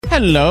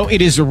Hello,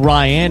 it is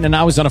Ryan, and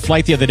I was on a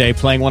flight the other day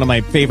playing one of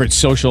my favorite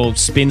social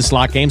spin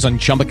slot games on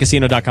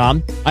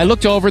ChumbaCasino.com. I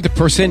looked over at the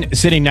person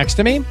sitting next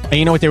to me, and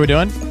you know what they were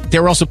doing? They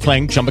were also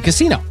playing Chumba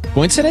Casino.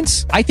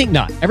 Coincidence? I think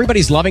not.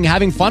 Everybody's loving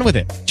having fun with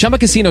it. Chumba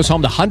Casino is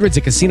home to hundreds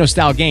of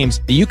casino-style games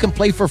that you can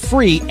play for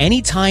free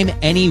anytime,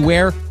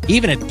 anywhere,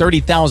 even at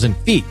 30,000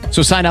 feet.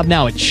 So sign up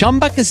now at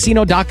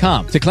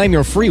ChumbaCasino.com to claim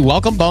your free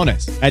welcome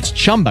bonus. That's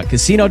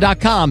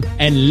ChumbaCasino.com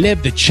and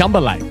live the Chumba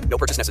life. No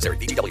purchase necessary.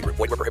 VGW. Void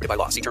where prohibited by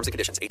law. See terms and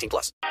conditions.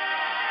 18+.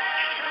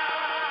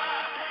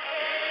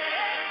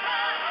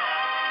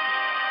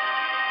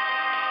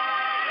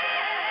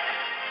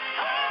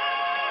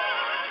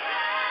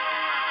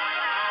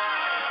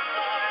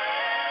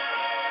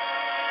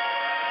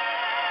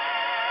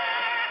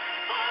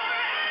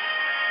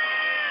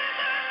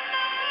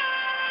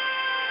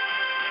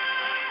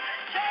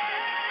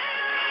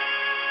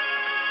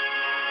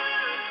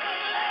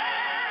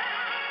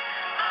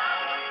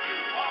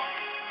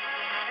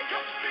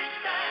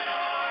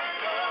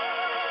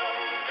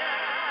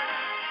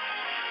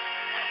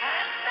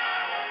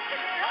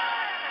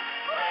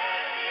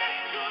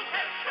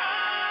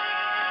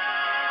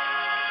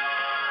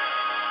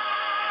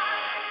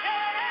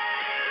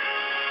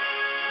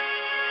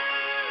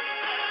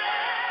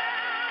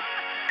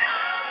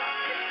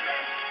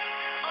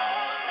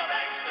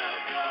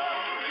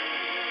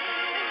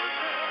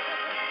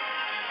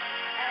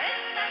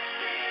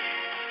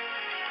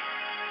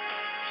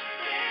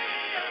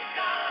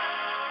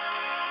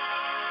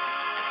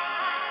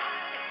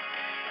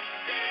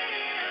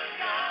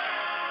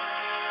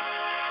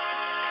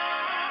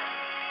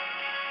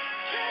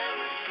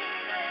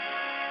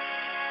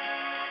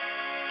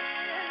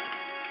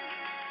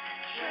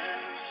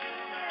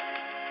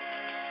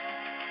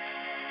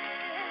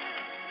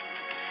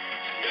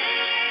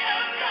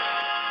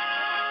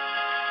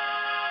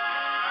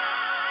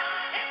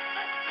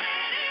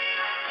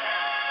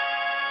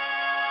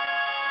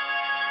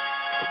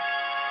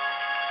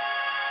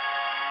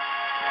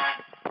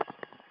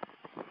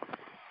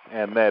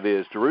 And that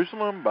is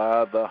Jerusalem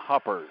by the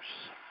Hoppers.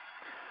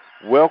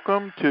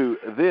 Welcome to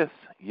this,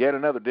 yet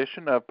another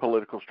edition of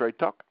Political Straight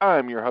Talk.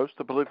 I'm your host,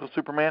 the Political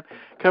Superman,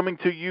 coming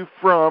to you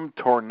from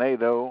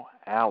Tornado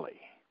Alley.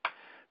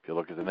 If you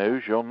look at the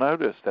news, you'll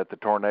notice that the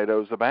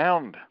tornadoes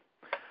abound.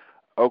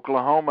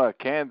 Oklahoma,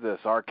 Kansas,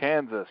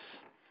 Arkansas,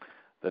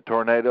 the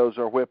tornadoes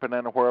are whipping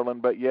and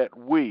whirling, but yet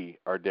we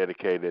are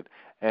dedicated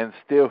and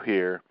still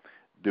here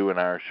doing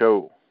our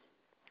show.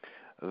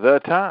 The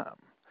time,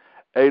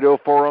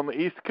 8:04 on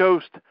the East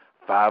Coast,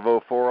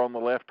 5:04 on the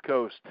left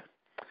coast.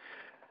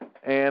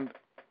 And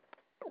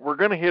we're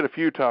going to hit a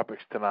few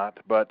topics tonight,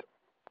 but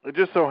it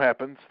just so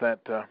happens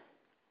that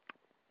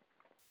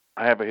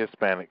I have a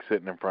Hispanic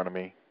sitting in front of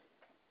me.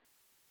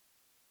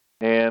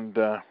 And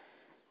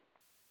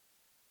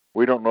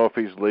we don't know if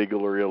he's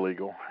legal or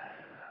illegal.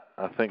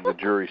 I think the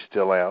jury's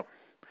still out.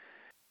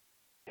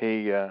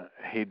 He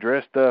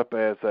dressed up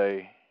as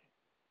a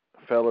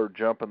feller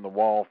jumping the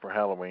wall for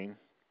Halloween.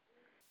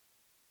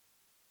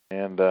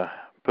 And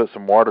put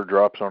some water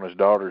drops on his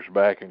daughter's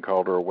back and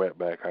called her a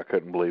wetback. I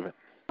couldn't believe it.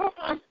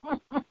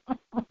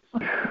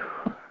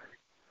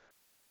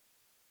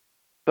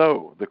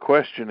 So the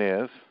question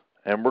is,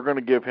 and we're going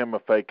to give him a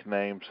fake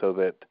name so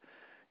that,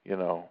 you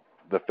know,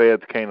 the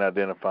feds can't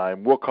identify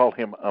him. We'll call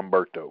him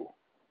Umberto.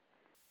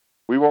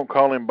 We won't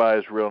call him by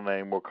his real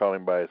name. We'll call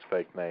him by his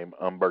fake name,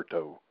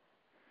 Umberto.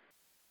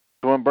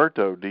 So,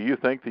 Umberto, do you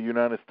think the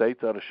United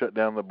States ought to shut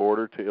down the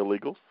border to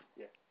illegals?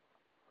 Yes.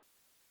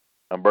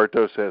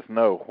 Umberto says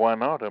no. Why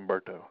not,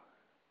 Umberto?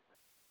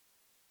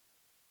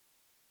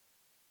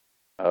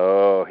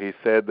 Oh, he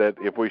said that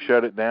if we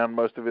shut it down,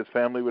 most of his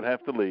family would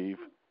have to leave.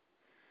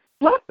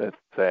 What? That's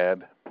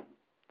sad.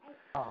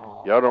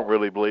 Oh. Y'all don't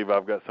really believe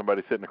I've got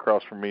somebody sitting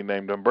across from me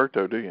named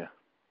Umberto, do you?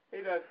 He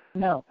does.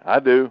 No.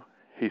 I do.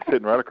 He's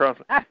sitting right across.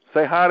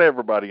 Say hi to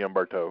everybody,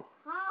 Umberto.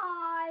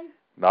 Hi.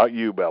 Not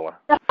you, Bella.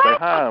 Say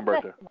hi,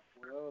 Umberto.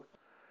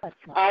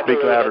 Speak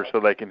louder so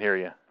they can hear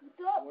you.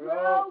 What's up,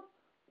 bro?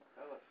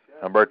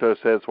 Umberto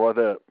says, "What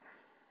up?"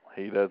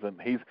 He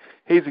doesn't. He's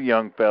a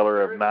young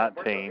feller of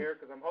 19. Here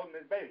 'cause I'm holding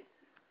his baby.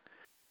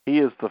 He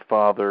is the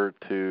father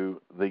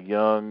to the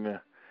young,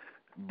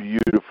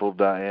 beautiful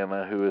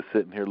Diana, who is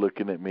sitting here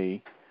looking at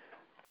me,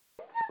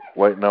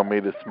 waiting on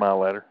me to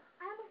smile at her.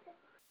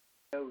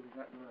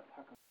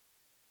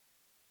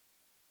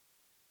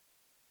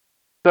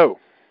 So,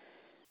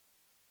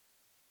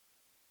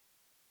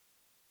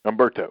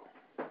 Umberto,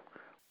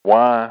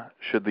 why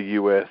should the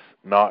U.S.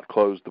 not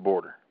close the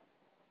border?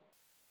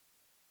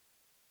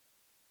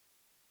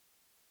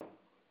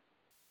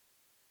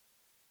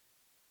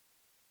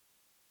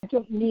 I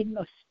don't need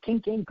no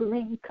stinking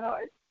green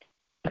card.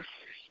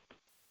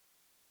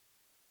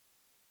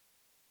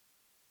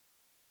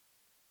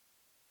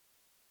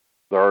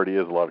 There already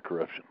is a lot of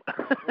corruption.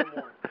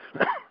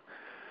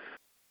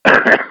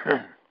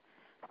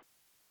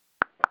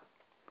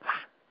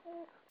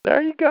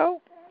 There you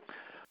go.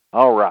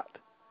 All right.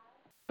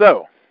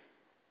 So,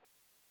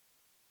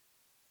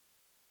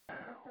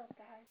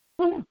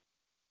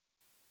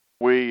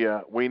 we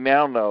we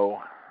now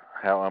know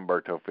how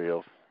Umberto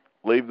feels.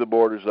 Leave the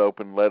borders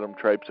open, let them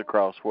traipse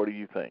across. What do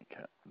you think,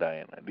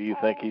 Diana? Do you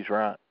think he's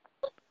right?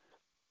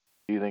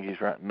 Do you think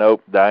he's right?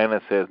 Nope.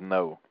 Diana says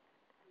no.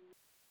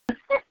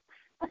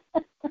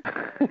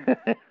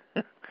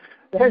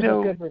 There's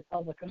No. a good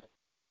Republican.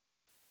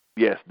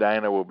 Yes,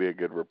 Diana will be a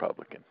good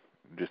Republican.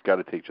 Just got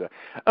to teach that.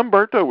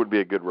 Umberto would be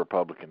a good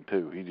Republican,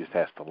 too. He just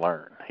has to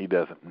learn. He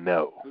doesn't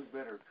know. Who's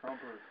better, Trump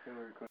or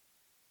Hillary Clinton?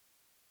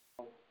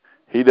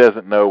 He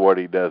doesn't know what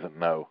he doesn't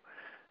know.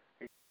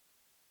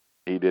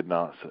 He did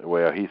not say,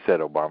 well, he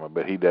said Obama,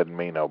 but he doesn't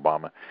mean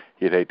Obama.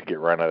 He'd hate to get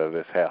run out of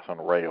this house on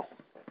a rail.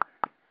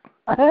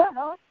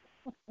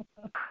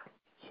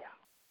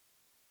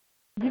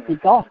 You'd be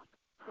gone.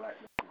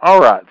 All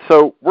right,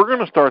 so we're going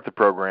to start the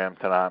program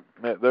tonight.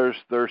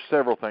 There's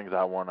several things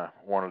I want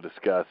to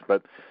discuss,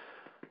 but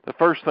the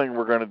first thing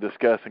we're going to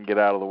discuss and get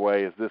out of the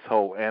way is this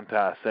whole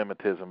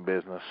anti-Semitism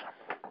business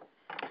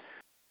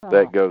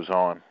that goes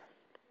on.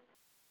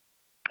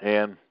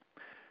 And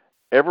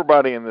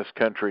everybody in this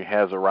country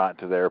has a right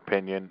to their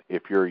opinion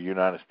if you're a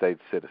United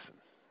States citizen,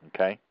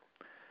 okay?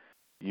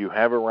 You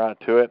have a right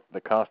to it.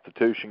 The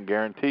Constitution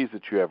guarantees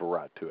that you have a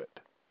right to it.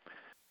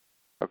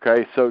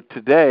 Okay, so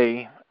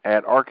today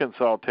at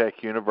Arkansas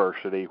Tech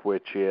University,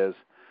 which is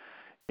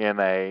in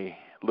a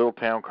little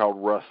town called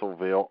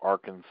Russellville,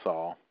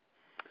 Arkansas,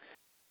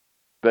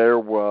 there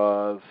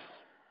was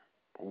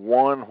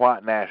one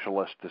white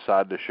nationalist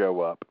decided to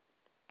show up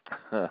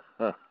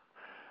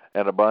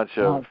and a bunch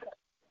of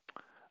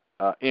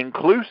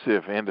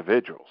inclusive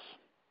individuals.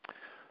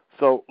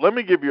 So let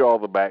me give you all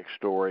the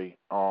backstory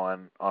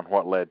on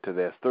what led to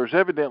this. There's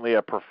evidently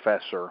a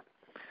professor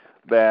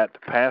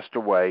that passed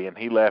away, and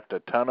he left a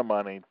ton of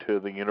money to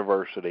the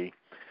university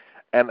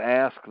and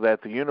asked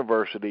that the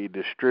university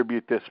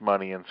distribute this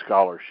money in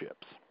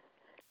scholarships.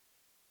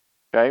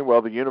 Okay,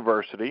 well, the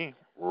university,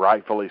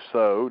 rightfully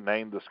so,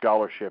 named the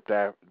scholarship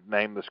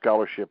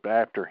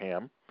after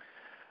him,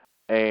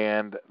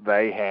 and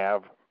they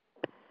have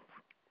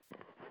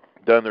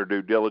done their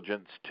due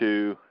diligence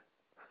to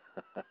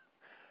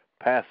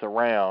pass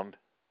around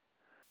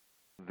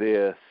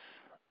this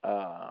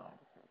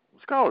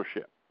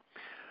scholarship.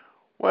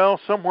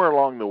 Well, somewhere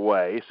along the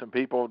way, some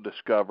people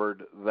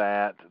discovered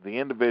that the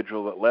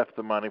individual that left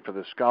the money for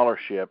the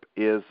scholarship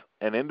is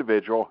an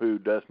individual who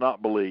does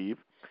not believe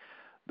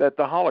that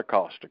the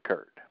Holocaust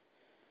occurred.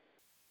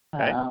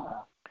 Okay?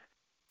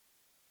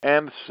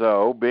 And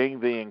so, being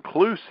the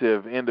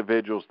inclusive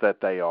individuals that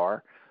they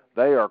are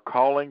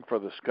calling for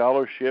the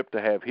scholarship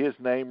to have his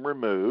name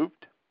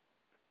removed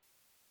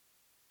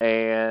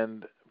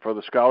and for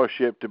the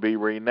scholarship to be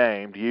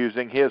renamed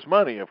using his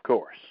money, of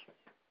course.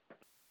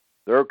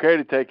 They're okay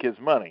to take his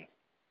money,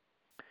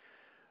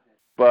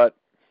 but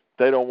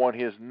they don't want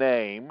his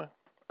name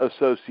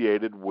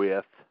associated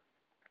with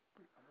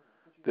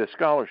this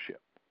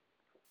scholarship.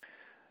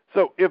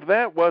 So if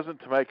that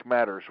wasn't to make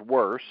matters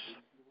worse,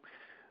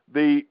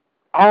 the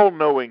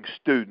all-knowing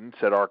students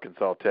at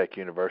Arkansas Tech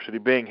University,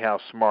 being how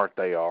smart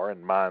they are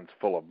and minds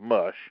full of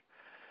mush,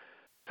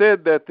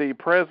 said that the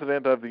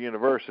president of the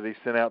university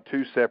sent out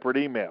 2 separate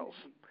emails.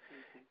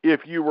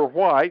 If you were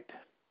white,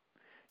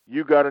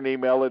 you got an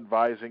email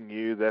advising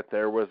you that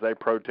there was a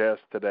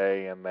protest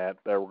today and that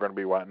there were going to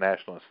be white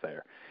nationalists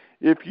there.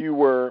 If you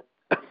were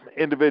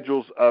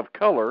individuals of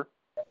color,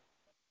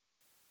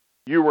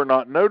 you were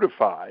not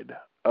notified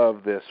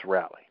of this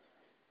rally.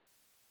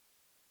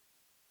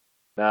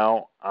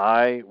 Now,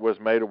 I was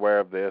made aware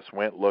of this,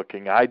 went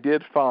looking. I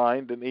did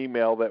find an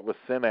email that was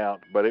sent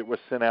out, but it was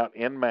sent out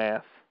en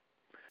masse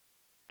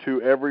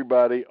to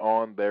everybody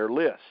on their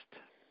list.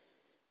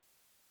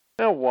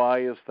 Now,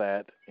 why is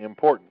that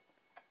important?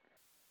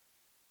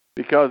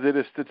 Because it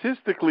is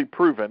statistically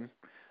proven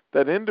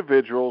that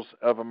individuals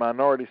of a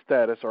minority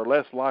status are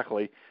less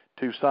likely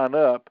to sign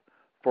up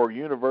for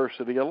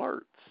university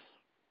alerts.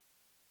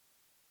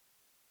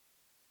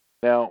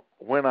 Now,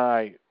 when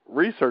I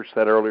researched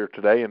that earlier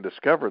today and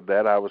discovered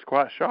that, I was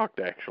quite shocked,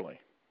 actually.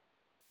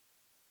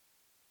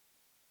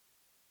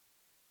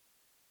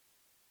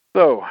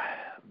 So,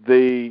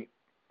 these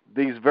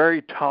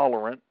very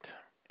tolerant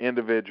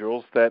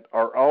individuals that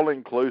are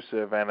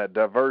all-inclusive and a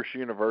diverse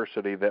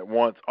university that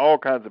wants all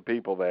kinds of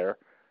people there,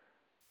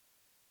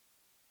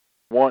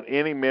 want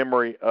any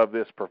memory of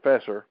this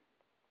professor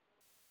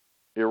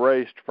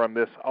erased from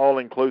this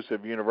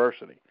all-inclusive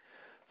university.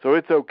 So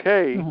it's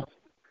okay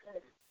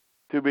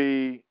to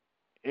be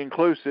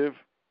inclusive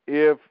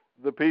if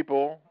the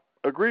people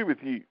agree with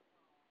you.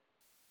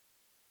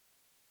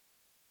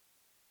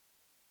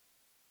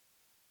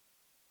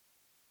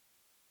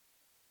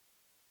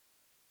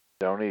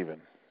 Don't even.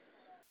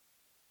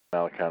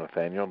 Malachi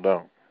Nathaniel,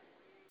 don't.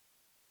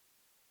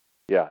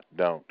 Yeah,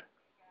 don't.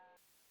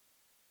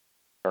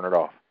 Turn it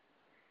off.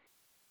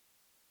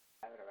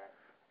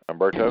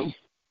 Umberto,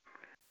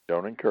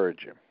 don't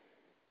encourage him.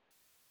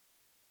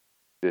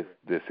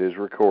 This is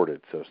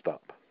recorded, so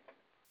stop.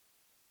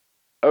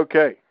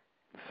 Okay,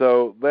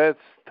 so that's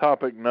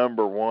topic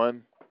number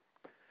 1.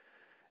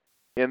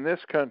 In this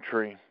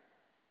country,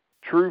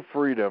 True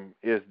freedom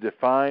is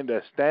defined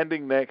as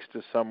standing next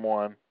to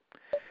someone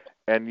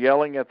and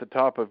yelling at the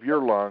top of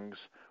your lungs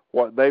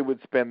what they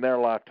would spend their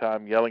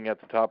lifetime yelling at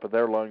the top of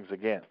their lungs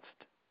against,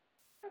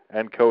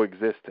 and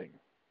coexisting.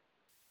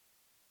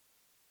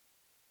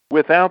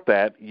 Without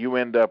that, you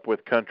end up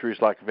with countries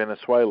like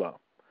Venezuela,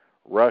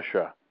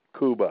 Russia,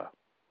 Cuba,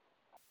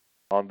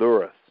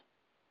 Honduras.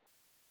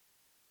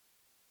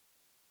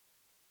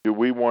 Do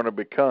we want to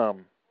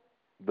become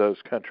those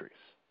countries?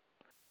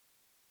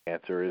 The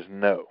answer is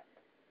no.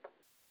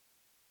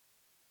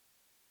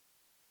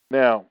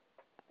 Now,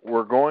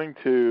 we're going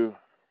to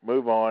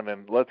move on,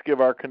 and let's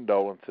give our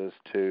condolences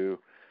to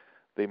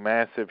the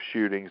massive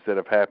shootings that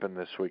have happened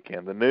this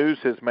weekend. The news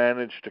has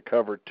managed to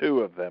cover two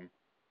of them.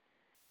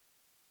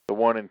 The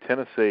one in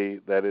Tennessee,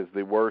 that is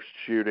the worst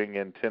shooting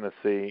in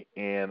Tennessee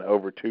in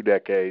over 2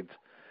 decades.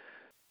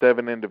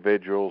 7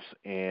 individuals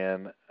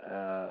in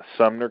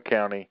Sumner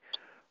County.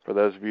 For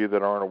those of you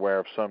that aren't aware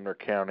of Sumner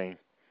County,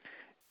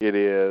 it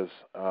is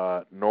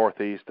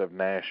northeast of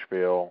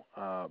Nashville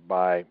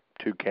by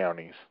 2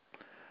 counties.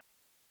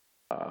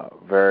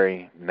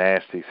 Very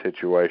nasty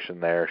situation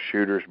there.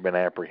 Shooter's been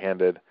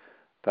apprehended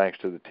thanks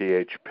to the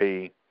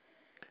THP.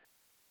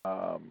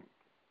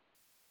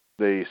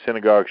 The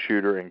synagogue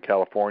shooter in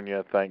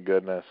California, thank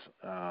goodness,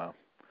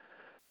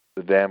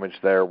 the damage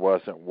there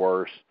wasn't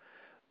worse.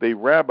 The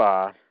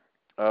rabbi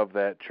of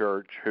that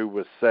church, who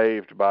was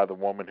saved by the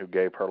woman who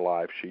gave her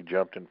life, she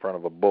jumped in front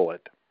of a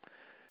bullet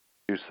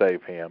to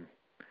save him.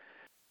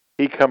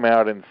 He come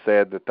out and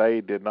said that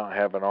they did not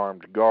have an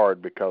armed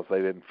guard because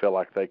they didn't feel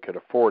like they could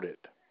afford it.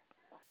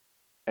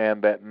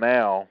 And that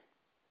now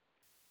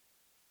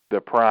the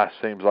price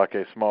seems like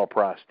a small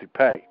price to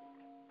pay.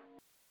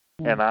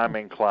 And I'm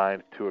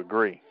inclined to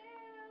agree.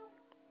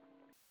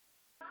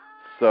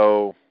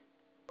 So,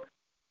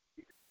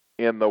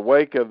 in the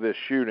wake of this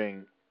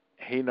shooting,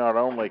 he not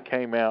only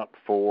came out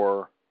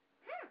for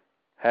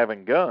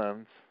having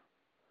guns,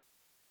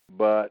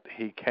 but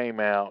he came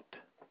out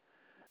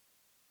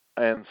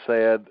and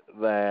said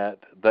that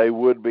they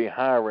would be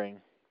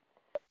hiring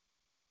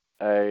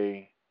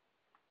a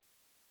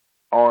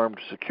armed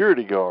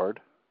security guard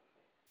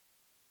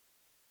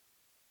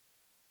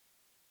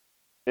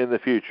in the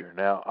future.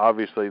 Now,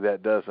 obviously,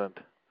 that doesn't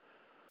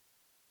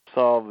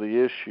solve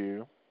the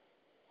issue.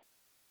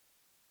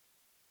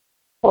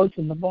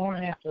 Closing the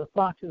barn after the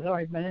fox has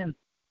already been in.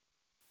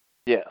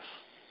 Yes.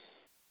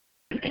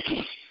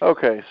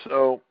 Okay,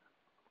 so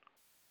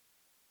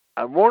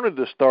I wanted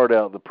to start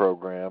out the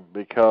program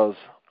because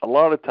a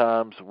lot of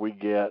times we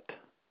get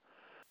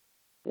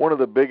one of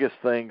the biggest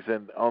things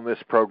on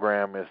this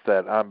program is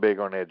that I'm big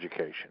on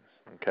education.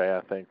 Okay,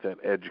 I think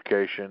that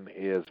education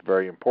is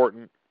very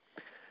important.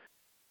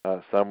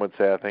 Some would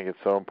say I think it's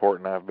so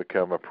important I've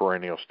become a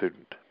perennial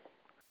student.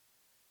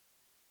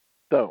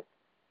 So,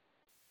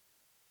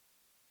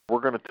 we're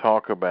going to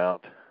talk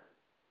about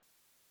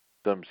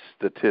some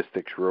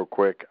statistics real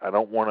quick. I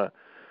don't want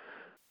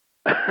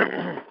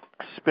to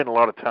spend a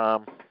lot of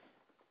time.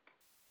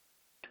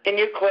 Can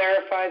you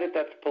clarify that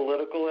that's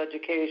political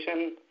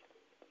education?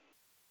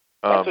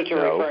 That's what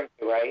you're referring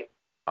to, right?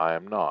 I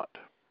am not.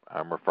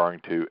 I'm referring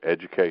to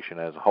education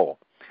as a whole.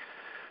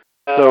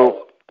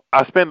 So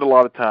I spend a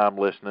lot of time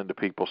listening to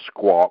people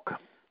squawk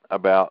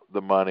about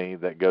the money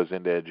that goes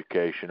into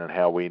education and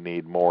how we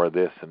need more of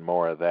this and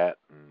more of that,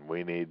 and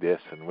we need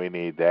this and we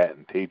need that,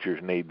 and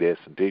teachers need this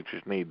and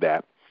teachers need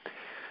that.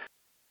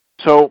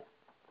 So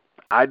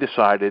I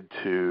decided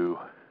to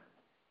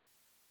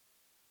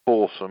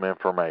pull some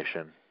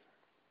information,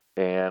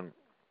 and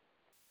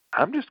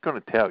I'm just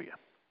going to tell you,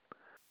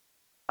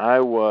 I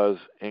was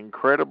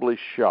incredibly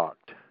shocked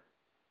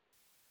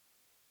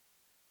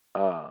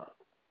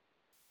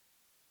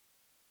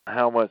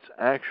how much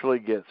actually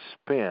gets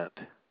spent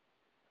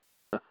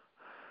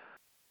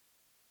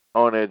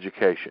on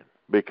education,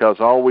 because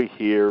all we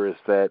hear is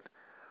that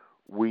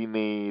we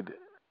need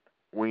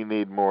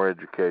more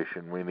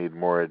education, we need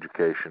more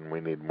education,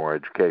 we need more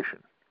education,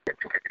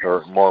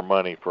 or more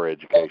money for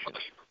education.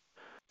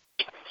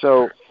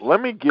 So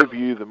let me give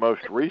you the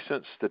most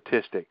recent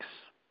statistics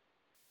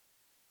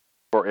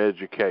for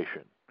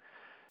education.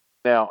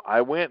 Now,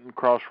 I went and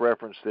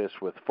cross-referenced this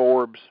with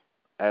Forbes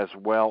as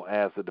well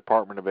as the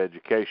Department of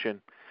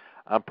Education.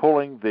 I'm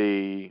pulling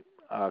the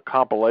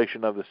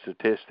compilation of the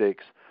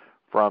statistics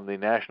from the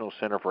National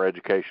Center for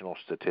Educational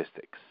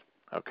Statistics.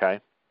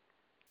 Okay?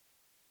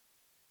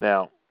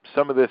 Now,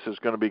 some of this is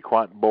going to be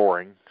quite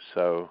boring,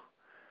 so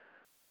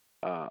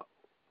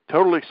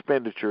total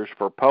expenditures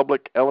for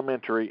public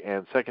elementary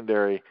and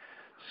secondary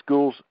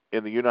schools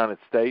in the United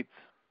States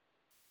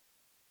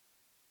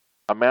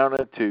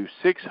amounted to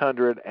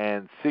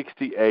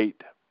 $668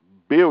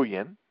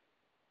 billion,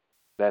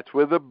 that's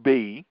with a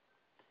B,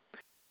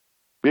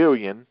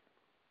 billion,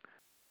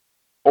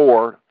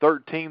 or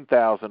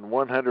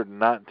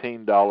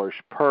 $13,119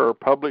 per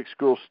public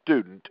school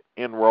student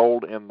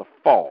enrolled in the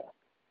fall.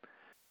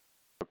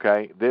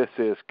 Okay, this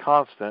is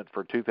constant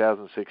for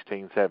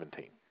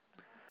 2016-17.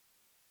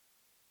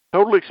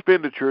 Total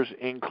expenditures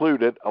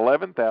included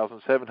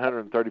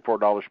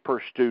 $11,734 per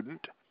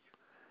student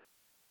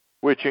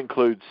which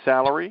includes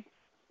salary,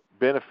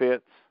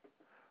 benefits,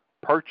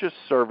 purchase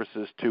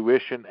services,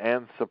 tuition,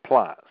 and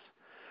supplies.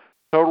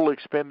 Total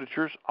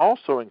expenditures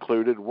also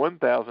included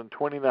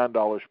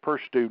 $1,029 per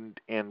student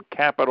in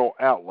capital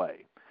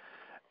outlay.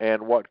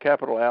 And what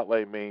capital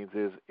outlay means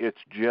is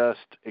it's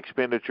just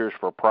expenditures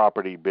for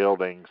property,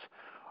 buildings,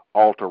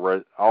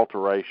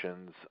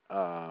 alterations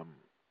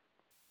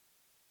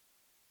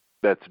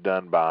that's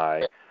done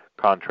by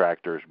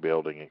contractors,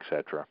 building,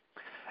 etc.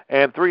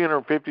 And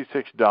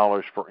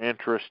 $356 for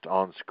interest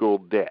on school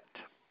debt.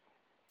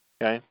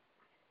 Okay?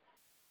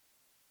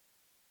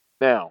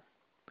 Now,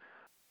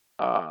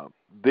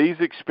 these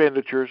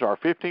expenditures are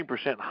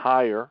 15%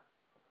 higher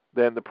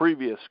than the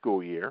previous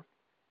school year.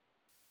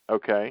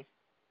 Okay?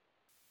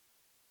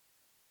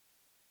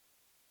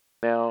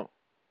 Now,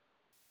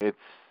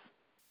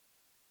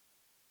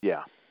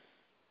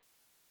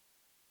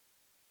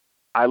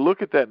 I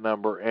look at that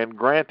number, and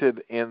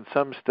granted, in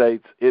some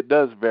states, it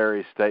does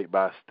vary state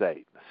by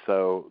state.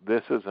 So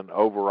this is an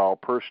overall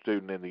per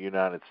student in the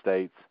United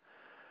States.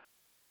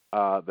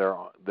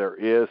 There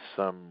is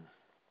some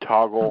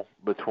toggle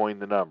between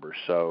the numbers.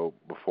 So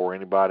before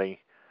anybody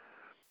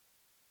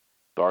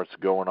starts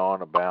going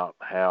on about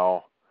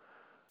how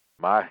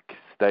my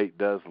state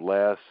does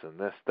less and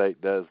this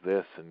state does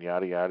this and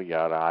yada, yada,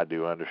 yada, I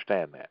do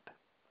understand that.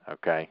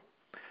 Okay?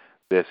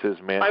 This is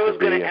meant to be... I was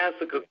going to ask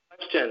a good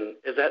question.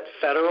 Is that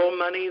federal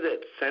money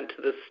that's sent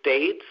to the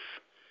states?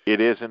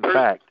 It is, in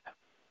fact.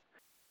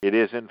 It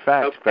is, in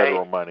fact,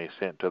 federal money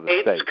sent to the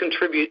states. States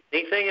contribute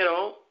anything at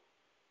all?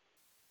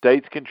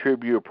 States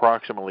contribute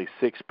approximately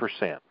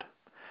 6%.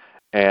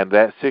 And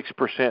that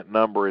 6%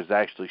 number is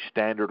actually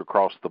standard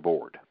across the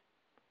board.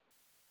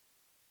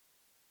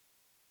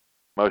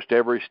 Most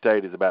every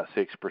state is about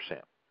 6%.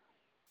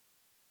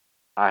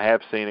 I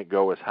have seen it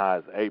go as high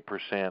as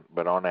 8%,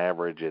 but on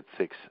average it's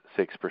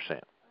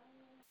 6%.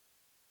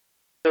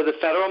 So the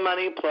federal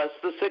money plus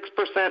the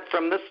 6%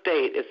 from the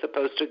state is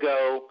supposed to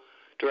go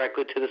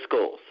directly to the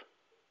schools?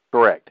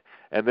 Correct.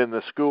 And then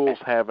the schools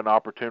have an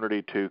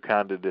opportunity to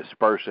kind of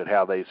disperse it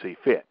how they see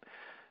fit.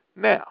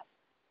 Now,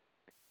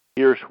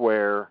 here's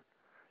where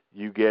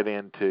you get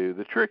into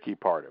the tricky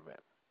part of it.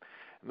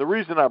 And the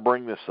reason I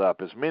bring this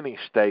up is many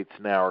states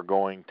now are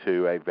going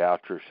to a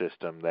voucher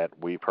system that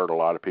we've heard a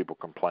lot of people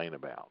complain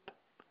about.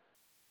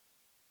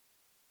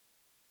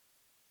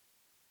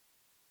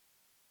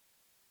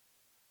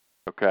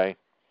 Okay?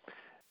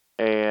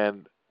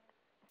 And,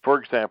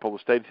 for example, the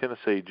state of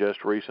Tennessee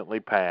just recently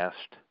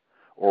passed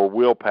or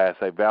will pass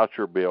a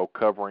voucher bill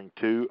covering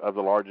 2 of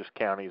the largest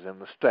counties in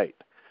the state.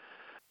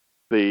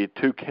 The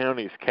 2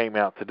 counties came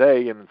out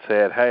today and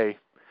said, hey,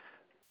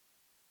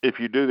 if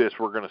you do this,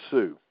 we're going to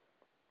sue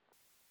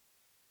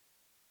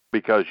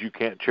because you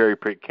can't cherry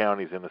pick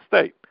counties in the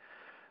state.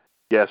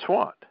 Guess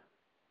what?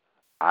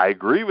 I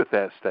agree with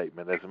that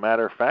statement. As a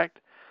matter of fact,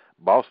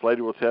 Boss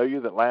Lady will tell you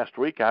that last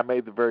week I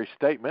made the very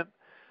statement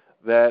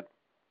that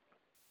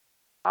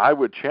I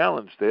would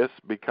challenge this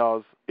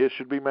because it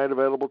should be made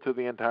available to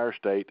the entire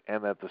state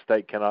and that the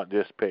state cannot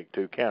just pick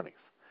 2 counties.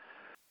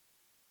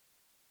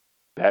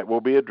 That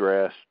will be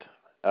addressed.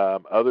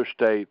 Other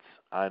states,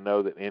 I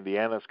know that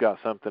Indiana's got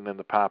something in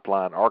the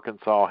pipeline.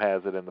 Arkansas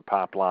has it in the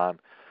pipeline.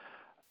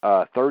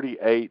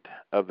 38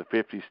 of the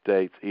 50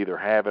 states either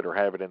have it or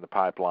have it in the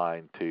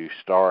pipeline to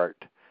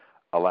start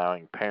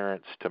allowing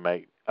parents to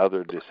make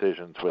other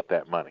decisions with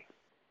that money.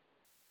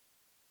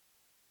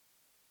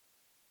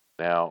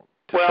 Now,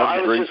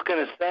 I was just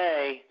going to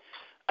say,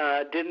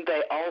 didn't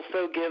they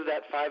also give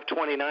that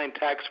 $529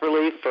 tax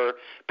relief for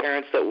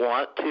parents that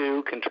want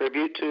to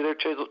contribute to their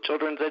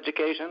children's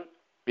education?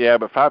 Yeah,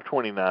 but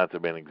 529s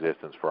have been in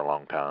existence for a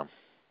long time.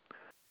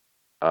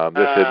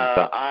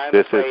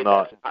 This is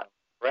not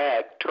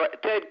correct.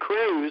 Ted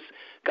Cruz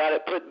got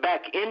it put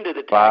back into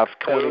the tax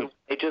code.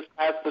 They just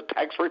passed the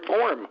tax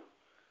reform.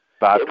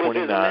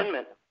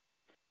 529.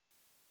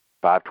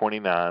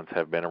 529s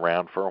have been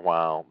around for a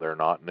while. They're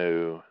not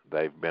new.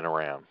 They've been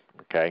around.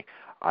 Okay,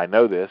 I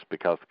know this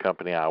because the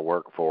company I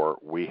work for,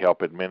 we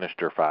help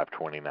administer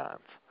 529s.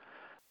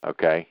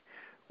 Okay,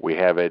 we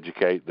have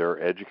their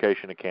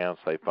education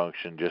accounts. They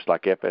function just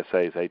like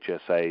FSAs,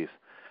 HSAs,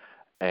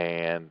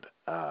 and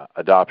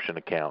adoption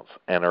accounts,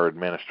 and are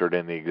administered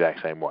in the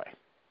exact same way.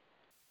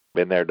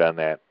 Been there, done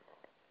that,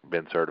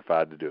 been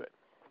certified to do it.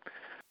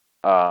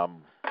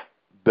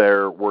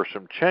 There were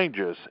some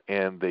changes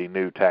in the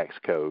new tax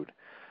code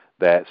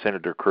that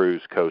Senator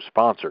Cruz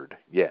co-sponsored,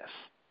 yes.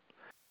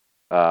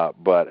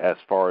 But as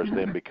far as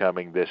them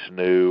becoming this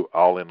new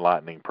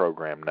all-enlightening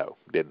program, no,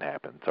 didn't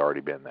happen. It's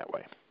already been that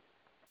way.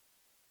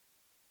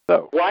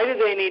 So, why do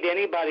they need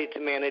anybody to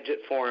manage it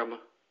for them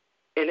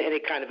in any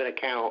kind of an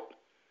account?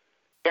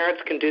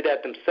 Parents can do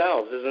that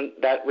themselves.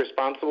 Isn't that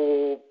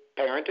responsible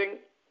parenting?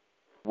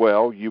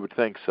 Well, you would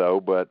think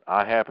so, but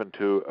I happen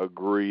to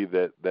agree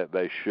that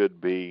they should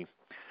be.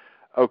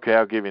 Okay,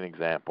 I'll give you an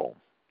example.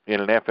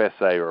 In an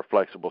FSA or a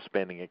flexible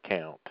spending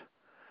account,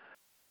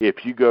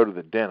 if you go to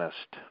the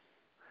dentist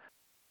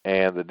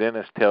and the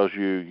dentist tells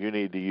you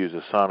need to use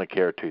a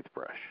Sonicare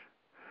toothbrush,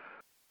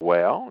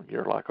 well,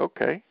 you're like,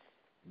 okay,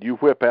 You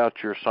whip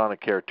out your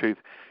Sonicare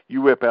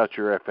you whip out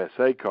your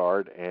FSA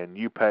card, and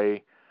you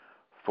pay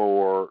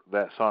for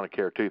that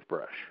Sonicare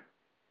toothbrush.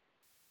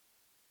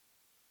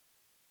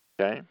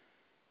 Okay?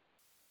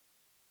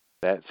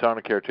 That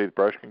Sonicare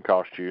toothbrush can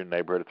cost you in the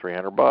neighborhood of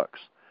 $300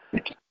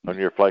 on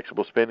your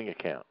flexible spending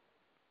account.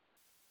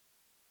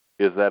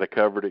 Is that a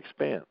covered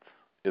expense?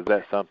 Is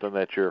that something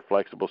that your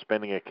flexible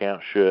spending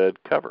account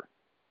should cover?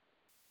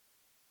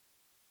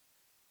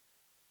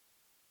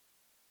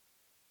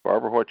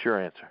 Barbara, what's your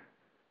answer?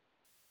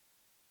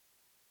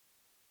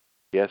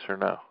 Yes or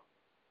no?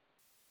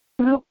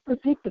 No,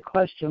 repeat the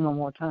question one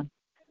more time.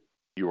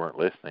 You weren't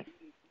listening.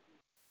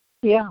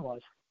 Yeah, I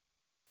was.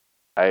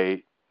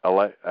 A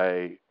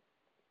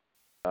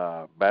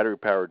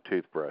battery-powered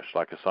toothbrush,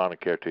 like a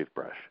Sonicare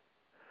toothbrush.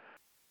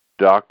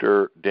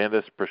 Doctor,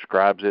 dentist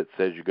prescribes it,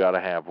 says you got to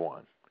have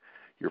one.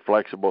 Your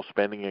flexible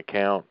spending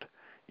account,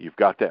 you've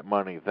got that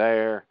money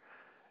there.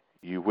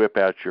 You whip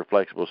out your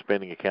flexible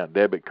spending account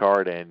debit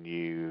card and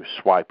you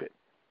swipe it,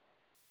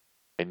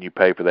 and you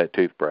pay for that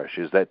toothbrush.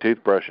 Is that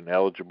toothbrush an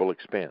eligible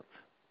expense?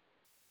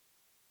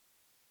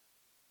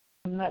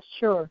 I'm not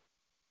sure.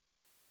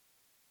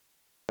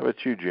 How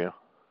about you, Jim?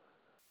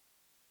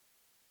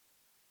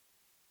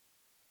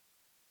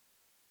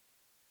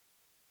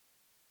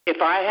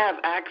 If I have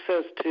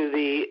access to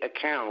the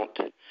account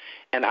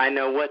and I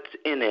know what's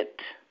in it,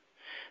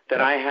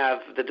 then I have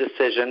the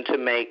decision to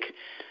make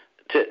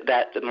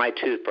that my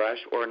toothbrush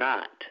or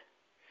not.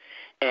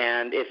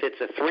 And if it's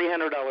a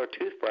 $300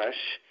 toothbrush,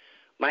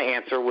 my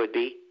answer would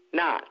be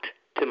not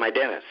to my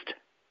dentist.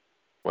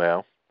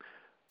 Well,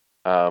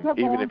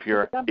 even if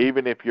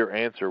your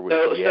answer was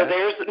yes, so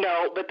there's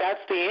no, but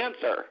that's the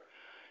answer.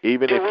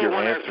 Even do if we your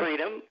want answer, our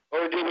freedom,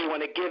 or do we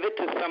want to give it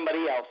to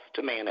somebody else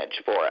to manage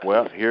for us?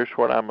 Well, here's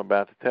what I'm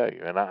about to tell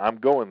you, and I'm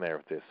going there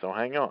with this, so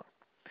hang on.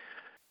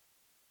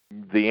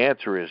 The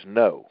answer is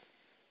no.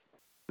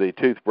 The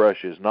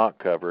toothbrush is not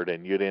covered,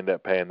 and you'd end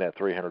up paying that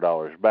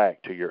 $300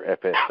 back to your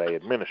FSA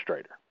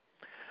administrator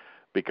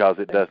because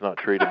it does not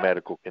treat a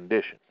medical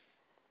condition.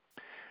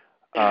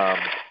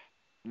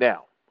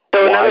 Now,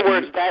 so in other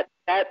words, that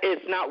is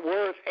not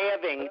worth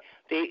having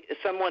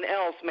someone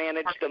else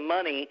manage the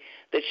money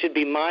that should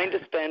be mine to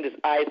spend as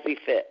I see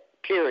fit.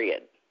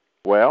 Period.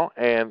 Well,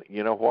 and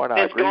you know what?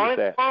 I agree with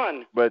that.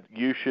 Gone. But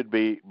you should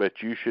be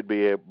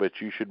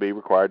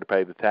required to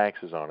pay the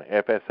taxes on it.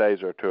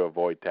 FSAs are to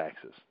avoid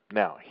taxes.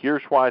 Now,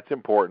 here's why it's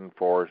important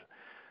for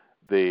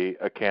the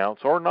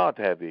accounts or not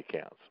to have the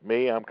accounts.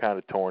 Me, I'm kind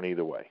of torn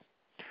either way.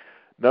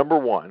 Number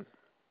one,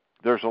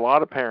 there's a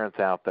lot of parents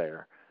out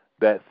there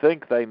that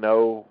think they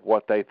know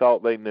what they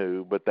thought they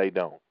knew, but they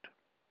don't.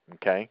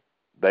 Okay?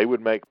 They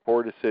would make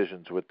poor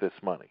decisions with this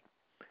money.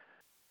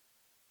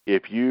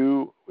 If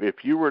you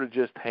were to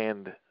just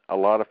hand a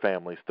lot of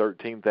families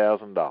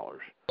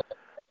 $13,000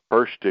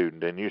 per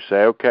student, and you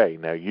say, okay,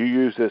 now you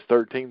use this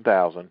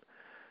 $13,000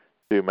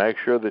 to make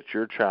sure that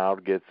your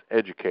child gets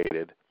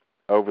educated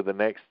over the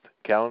next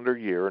calendar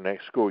year or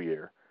next school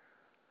year,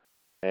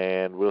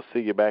 and we'll see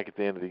you back at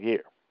the end of the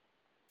year.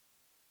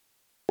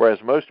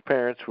 Whereas most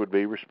parents would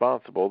be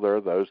responsible, there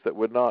are those that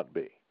would not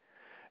be.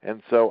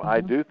 And so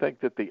I do think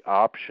that the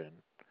option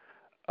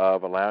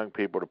of allowing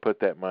people to put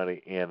that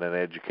money in an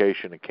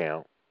education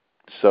account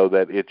so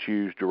that it's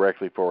used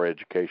directly for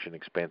education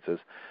expenses,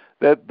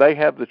 that they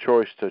have the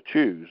choice to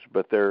choose,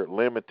 but they're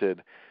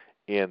limited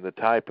in the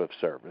type of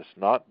service,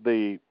 not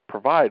the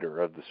provider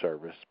of the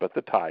service, but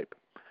the type.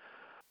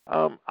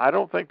 I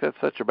don't think that's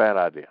such a bad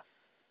idea.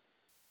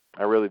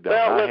 I really don't.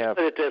 Well, let's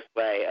put it this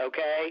way,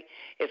 okay?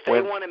 If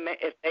they want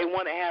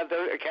to have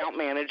their account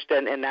managed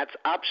and that's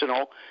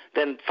optional,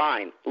 then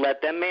fine,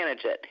 let them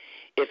manage it.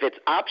 If it's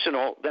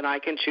optional, then I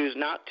can choose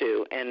not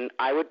to, and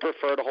I would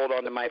prefer to hold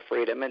on to my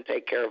freedom and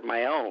take care of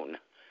my own.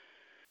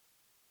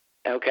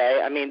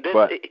 Okay, I mean,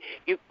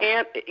 you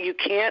can't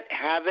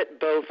have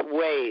it both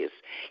ways.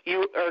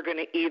 You are going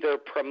to either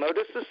promote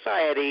a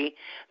society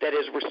that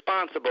is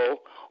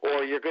responsible,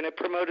 or you're going to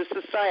promote a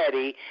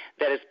society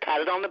that is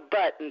patted on the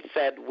butt and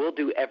said, "We'll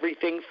do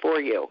everything for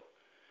you."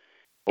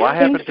 Well, I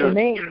happen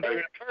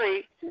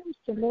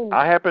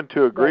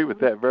to agree with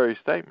that very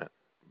statement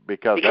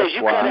because that's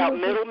you why cut out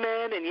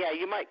middlemen, and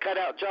you might cut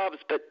out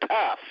jobs, but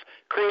tough.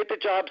 Create the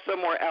job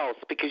somewhere else,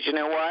 because you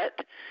know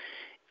what?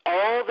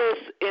 All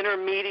this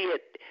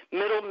intermediate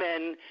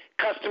middlemen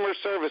customer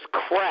service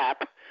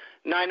crap,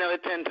 9 out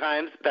of 10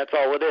 times, that's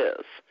all it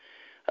is.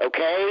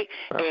 Okay?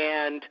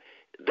 And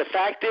the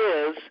fact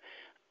is,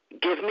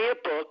 give me a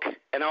book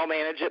and I'll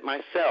manage it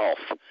myself.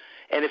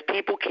 And if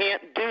people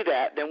can't do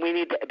that, then we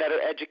need to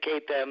better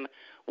educate them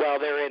while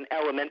they're in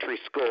elementary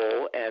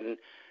school and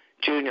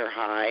junior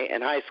high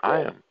and high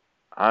school.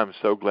 I'm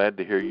so glad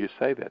to hear you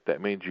say that.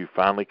 That means you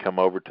finally come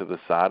over to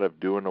the side of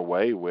doing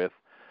away with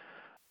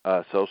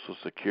Social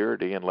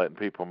Security and letting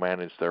people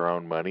manage their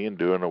own money, and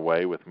doing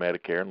away with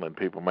Medicare and letting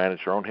people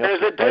manage their own health care.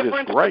 There's a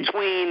difference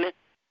between.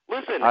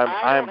 Listen,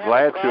 I'm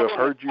glad to have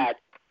heard you.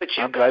 But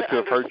I'm glad to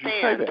have heard you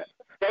say that.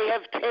 They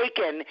have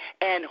taken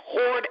and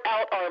hoard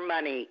out our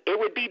money. It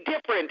would be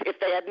different if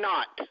they had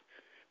not,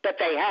 but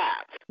they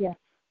have. Yeah.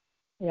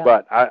 Yeah.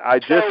 But I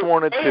just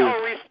wanted they to.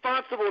 are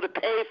responsible to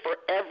pay for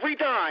every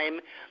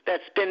dime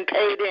that's been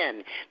paid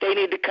in. They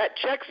need to cut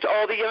checks to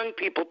all the young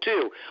people,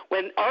 too.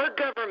 When our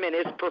government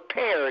is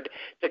prepared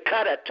to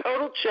cut a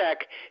total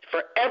check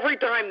for every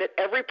dime that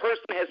every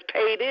person has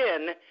paid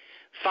in,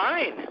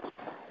 fine.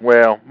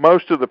 Well,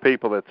 most of the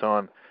people that's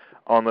on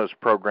those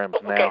programs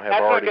now Okay, have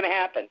that's already. not going to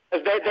happen.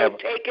 They've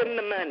taken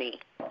the money.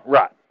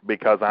 Right,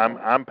 because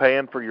I'm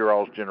paying for your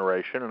all's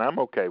generation, and I'm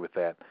okay with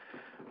that.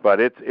 But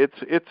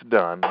it's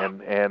done,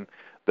 and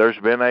there's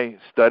been a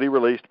study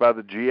released by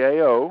the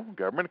GAO,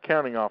 Government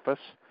Accounting Office,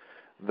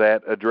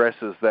 that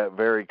addresses that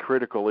very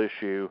critical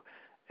issue,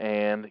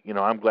 and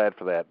I'm glad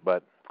for that.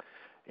 But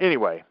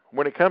anyway,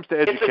 when it comes to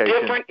education, it's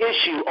a different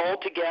issue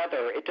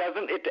altogether. It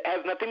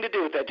has nothing to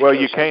do with education. Well,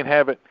 you can't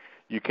have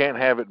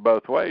it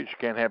both ways. You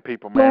can't have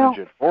people manage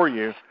it for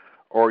you,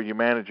 or you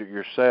manage it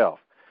yourself.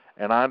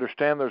 And I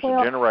understand there's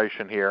a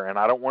generation here, and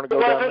I don't want to go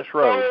down this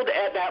road. It wasn't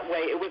sold that way.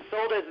 It was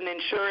sold as an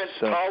insurance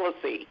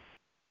policy.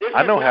 This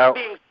I know is how, not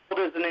being sold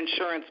as an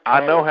insurance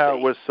policy. I know how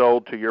it was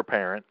sold to your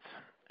parents,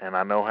 and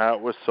I know how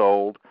it was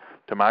sold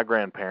to my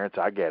grandparents.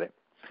 I get it.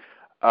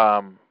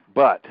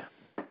 But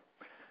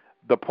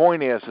the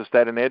point is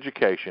that in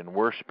education,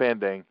 we're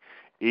spending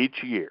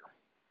each year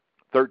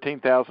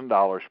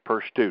 $13,000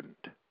 per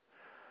student.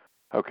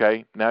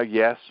 Okay, now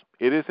yes,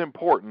 it is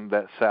important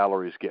that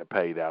salaries get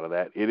paid out of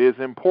that. It is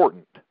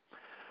important.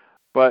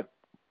 But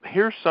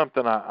here's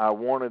something I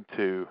wanted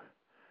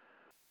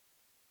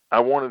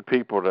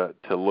people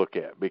to look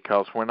at,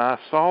 because when I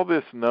saw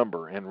this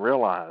number and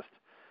realized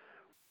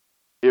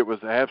it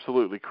was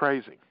absolutely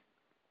crazy.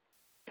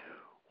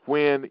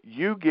 When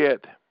you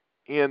get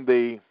in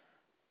the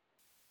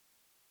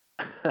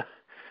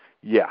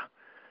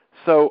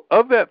So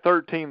of that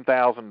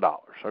 $13,000,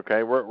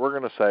 okay, we're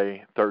going to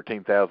say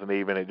 $13,000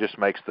 even. It just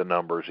makes the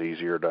numbers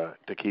easier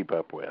to keep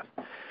up with.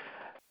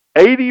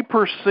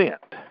 80%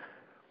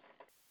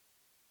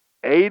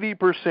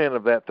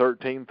 of that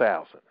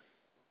 $13,000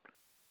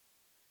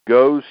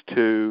 goes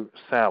to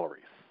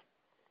salaries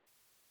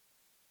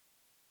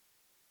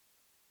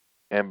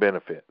and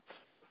benefits.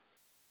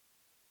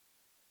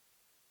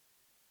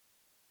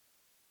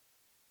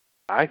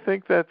 I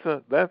think that's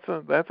a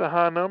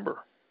high number.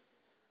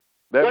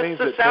 What's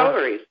the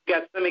salaries?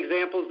 Got some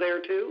examples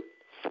there too?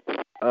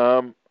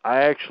 I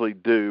actually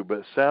do,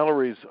 but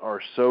salaries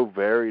are so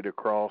varied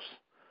across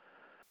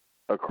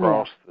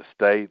the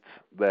states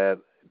that,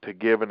 to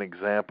give an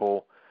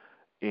example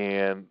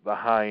in the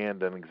high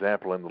end and an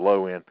example in the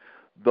low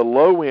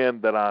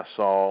end that I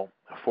saw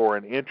for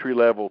an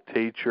entry-level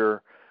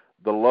teacher,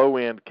 the low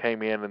end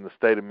came in the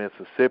state of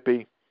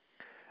Mississippi,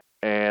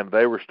 and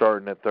they were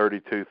starting at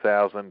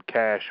 $32,000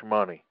 cash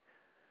money.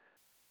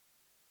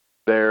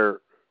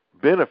 Their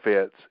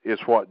benefits is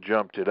what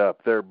jumped it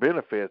up. Their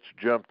benefits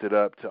jumped it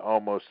up to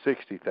almost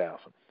 $60,000.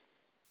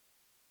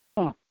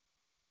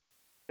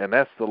 And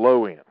that's the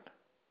low end.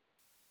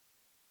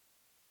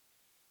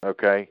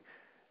 Okay?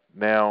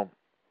 Now,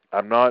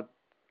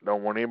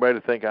 don't want anybody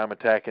to think I'm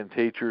attacking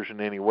teachers in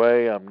any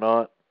way. I'm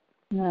not.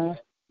 No.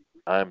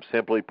 I'm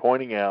simply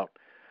pointing out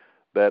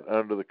that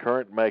under the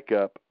current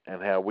makeup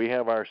and how we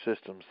have our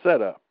system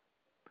set up,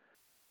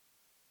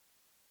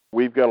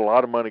 we've got a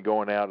lot of money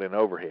going out in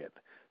overhead.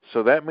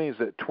 So that means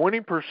that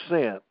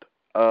 20%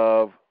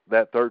 of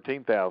that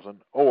 $13,000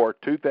 or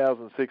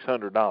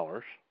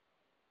 $2,600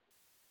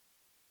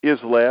 is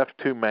left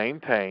to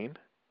maintain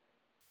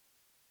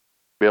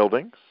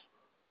buildings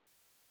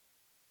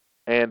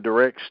and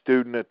direct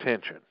student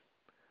attention.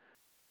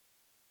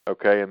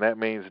 Okay, and that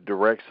means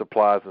direct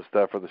supplies and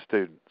stuff for the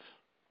students.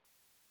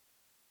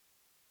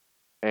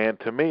 And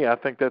to me, I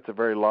think that's a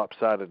very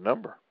lopsided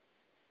number.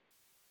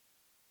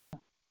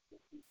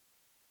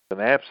 An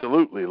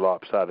absolutely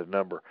lopsided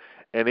number.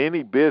 And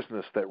any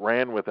business that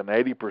ran with an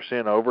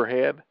 80%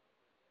 overhead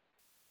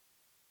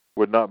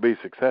would not be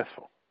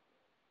successful.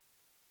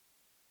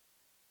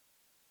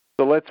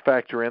 So let's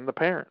factor in the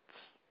parents.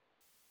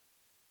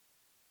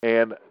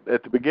 And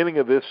at the beginning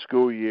of this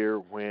school year,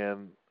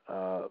 when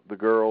the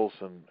girls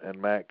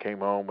and Matt came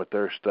home with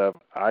their stuff,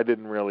 I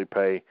didn't really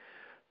pay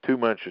too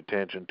much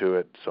attention to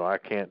it, so I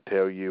can't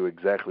tell you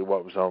exactly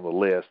what was on the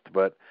list,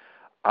 but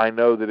I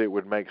know that it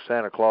would make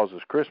Santa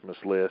Claus's Christmas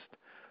list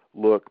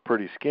look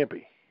pretty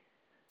skimpy.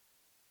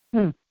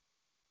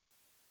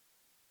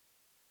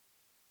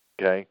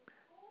 Okay?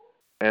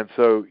 And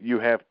so you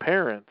have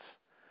parents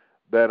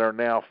that are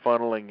now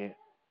funneling it.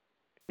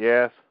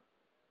 Yes?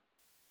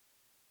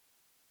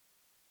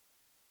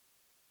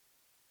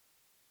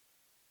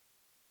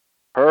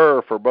 Her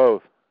or for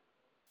both?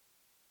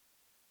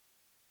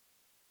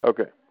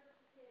 Okay.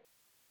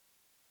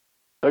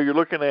 So you're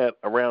looking at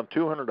around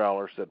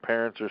 $200 that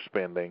parents are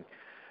spending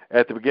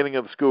at the beginning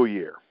of the school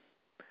year.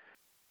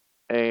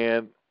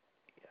 And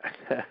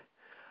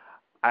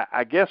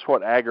I guess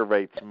what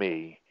aggravates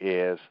me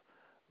is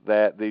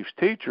that these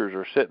teachers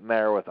are sitting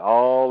there with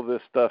all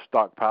this stuff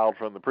stockpiled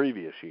from the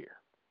previous year.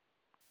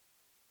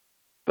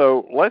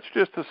 So let's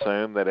just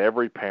assume that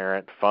every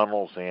parent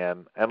funnels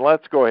in, and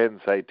let's go ahead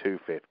and say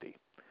 $250.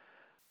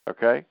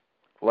 Okay?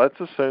 let's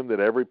assume that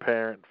every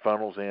parent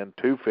funnels in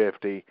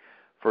 $250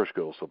 for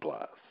school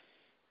supplies.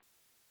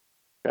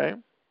 Okay?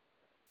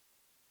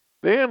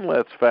 Then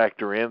let's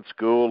factor in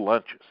school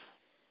lunches.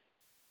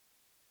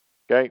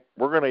 Okay?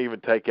 We're going to even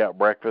take out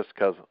breakfast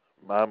because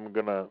I'm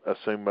going to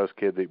assume most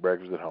kids eat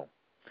breakfast at home.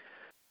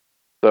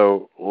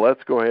 So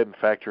let's go ahead and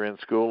factor in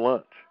school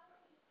lunch.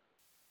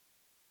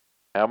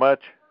 How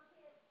much?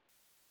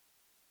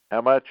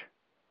 How much?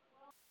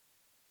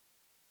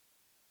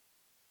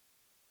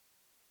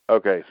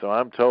 Okay, so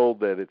I'm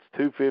told that it's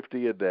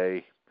 $250 a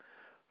day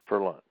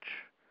for lunch.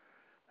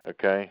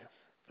 Okay?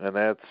 And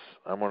I'm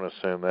going to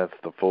assume that's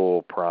the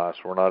full price.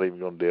 We're not even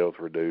going to deal with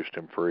reduced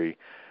and free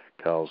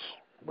because,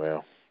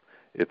 well,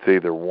 it's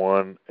either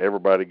one,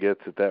 everybody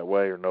gets it that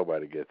way, or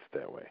nobody gets it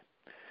that way.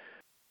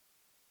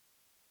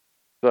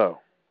 So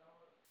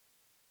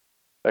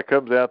that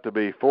comes out to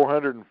be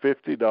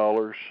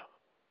 $450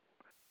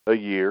 a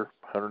year,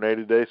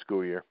 180-day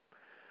school year,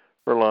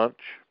 for lunch.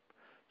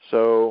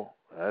 So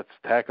let's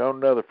tack on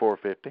another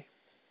 $450.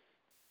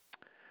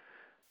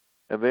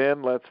 And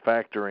then let's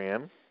factor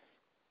in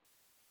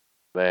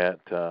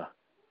that,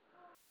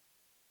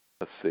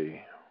 let's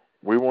see,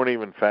 we won't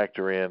even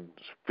factor in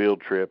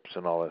field trips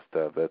and all that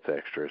stuff. That's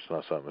extra. It's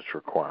not something that's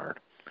required.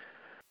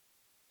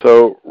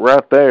 So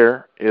right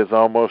there is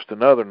almost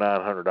another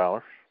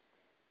 $900.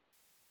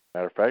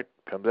 Matter of fact,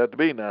 it comes out to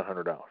be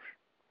 $900.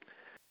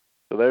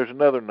 So there's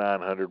another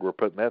 $900 we're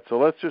putting that. So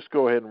let's just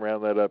go ahead and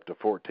round that up to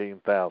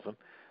 $14,000.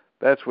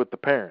 That's with the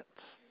parents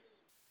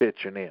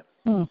pitching in.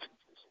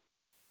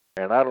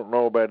 And I don't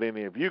know about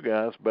any of you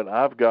guys, but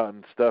I've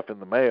gotten stuff in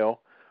the mail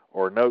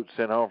or notes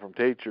sent home from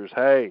teachers.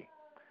 Hey,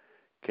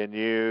 can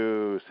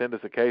you send us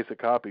a case of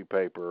copy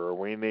paper, or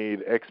we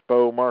need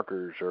Expo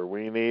markers, or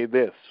we need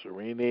this, or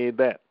we need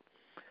that.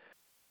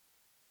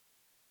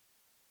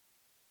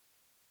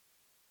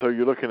 So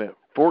you're looking at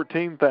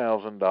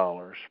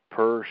 $14,000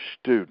 per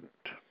student.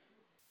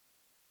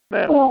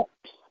 Now,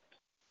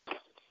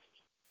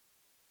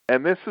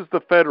 and this is the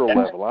federal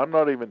level. I'm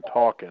not even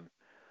talking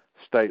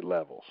state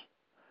levels.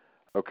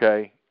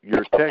 Okay?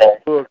 Your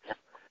textbooks,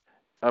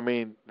 I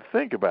mean,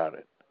 think about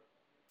it.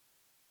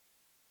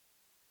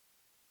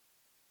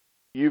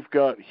 You've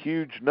got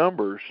huge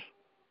numbers.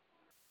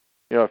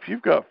 You know, if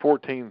you've got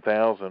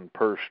 $14,000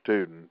 per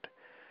student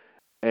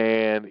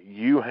and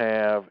you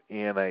have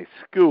in a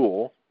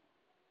school,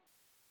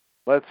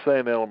 let's say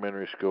an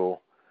elementary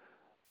school,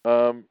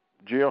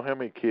 Jill, how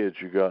many kids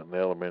you got in the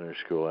elementary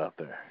school out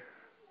there?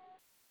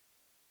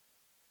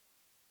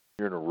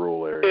 You're in a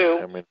rural area. 2.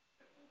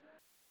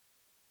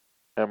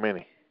 How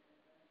many?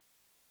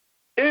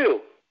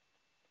 2.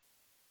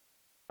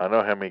 I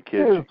know how many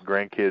kids,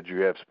 grandkids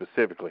you have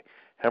specifically.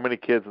 How many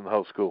kids in the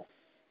whole school?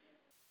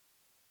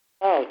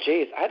 Oh,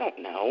 geez, I don't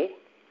know.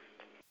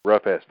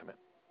 Rough estimate.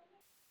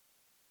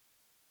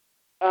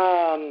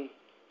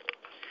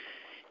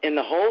 In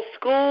the whole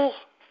school?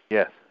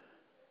 Yes.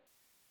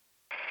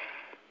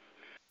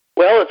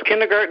 Well, it's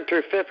kindergarten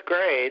through 5th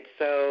grade,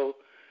 so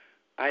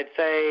I'd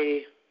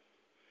say,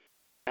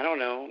 I don't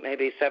know,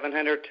 maybe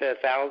 700 to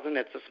 1,000.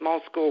 It's a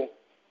small school.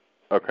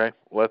 Okay,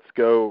 let's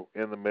go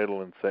in the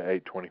middle and say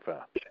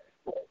 825.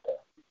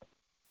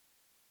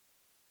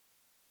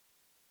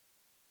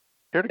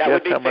 That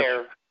would be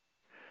fair.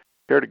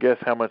 Care to guess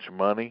how much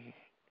money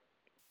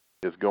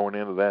is going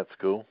into that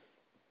school?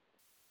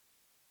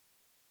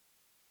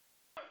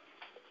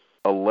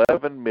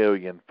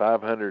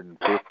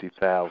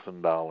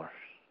 $11,550,000.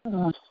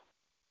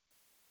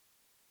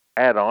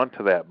 Add on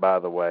to that, by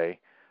the way,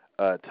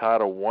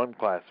 Title I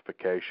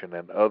classification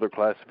and other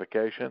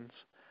classifications,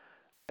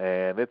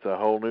 and it's a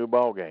whole new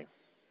ball game.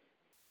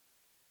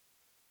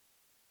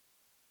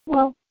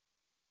 Well,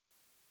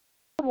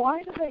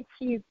 why do they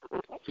keep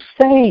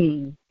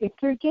saying, if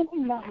they're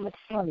getting that much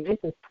money, this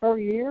is per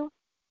year?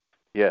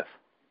 Yes.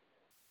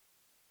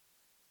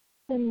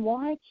 Then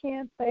why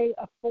can't they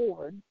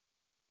afford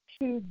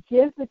to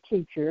give the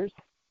teachers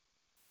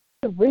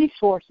the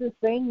resources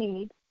they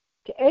need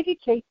to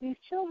educate these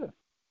children?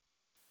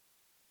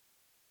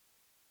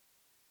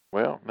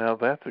 Well, now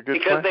that's a good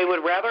Because question. they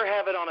would rather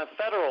have it on a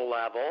federal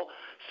level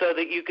so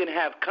that you can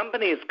have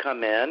companies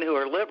come in who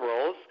are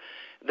liberals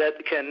that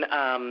can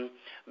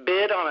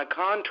bid on a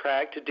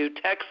contract to do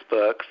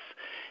textbooks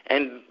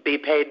and be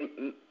paid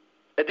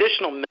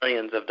additional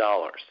millions of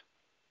dollars.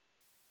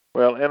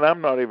 Well, and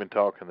I'm not even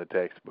talking the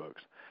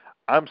textbooks.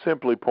 I'm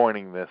simply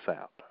pointing this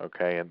out,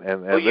 okay? And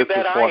well, you this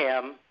bet is I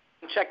am.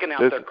 I'm checking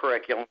out their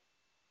curriculum.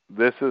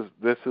 This is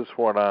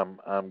what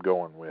I'm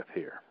going with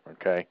here,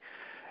 okay?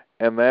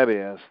 And that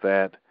is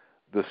that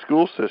the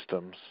school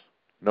systems,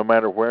 no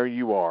matter where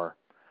you are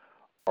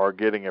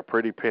getting a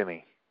pretty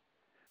penny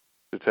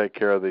to take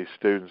care of these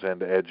students and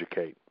to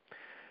educate.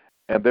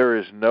 And there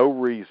is no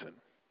reason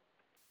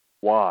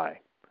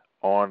why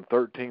on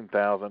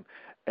 13,000,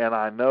 and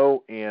I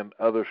know in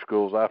other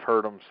schools I've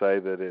heard them say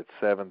that it's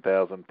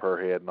 7,000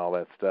 per head and all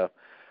that stuff.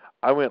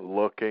 I went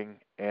looking,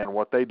 and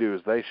what they do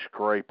is they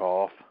scrape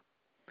off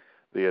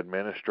the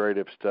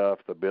administrative stuff,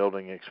 the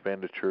building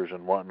expenditures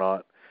and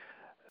whatnot.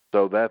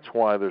 So that's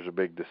why there's a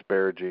big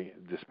disparity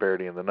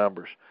in the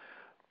numbers.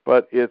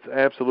 But it's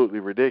absolutely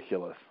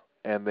ridiculous.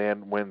 And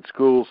then when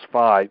schools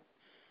fight,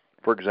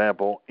 for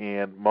example,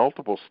 in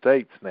multiple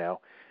states now,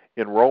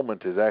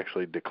 enrollment is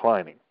actually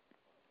declining.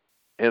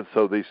 And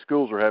so these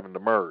schools are having to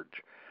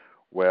merge.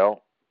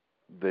 Well,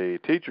 the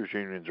teachers'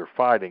 unions are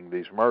fighting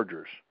these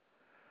mergers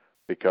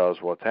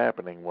because what's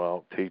happening?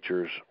 Well,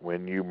 teachers,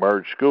 when you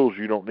merge schools,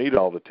 you don't need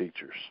all the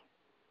teachers.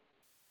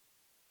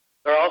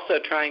 They're also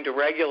trying to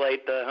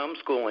regulate the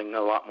homeschooling a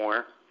lot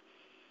more.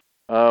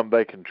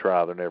 They can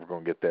try. They're never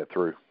going to get that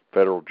through.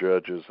 Federal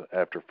judges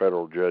after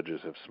federal judges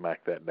have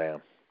smacked that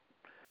down.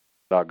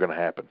 Not going to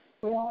happen.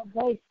 Well,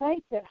 they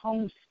think that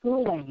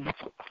homeschooling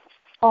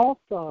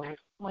also,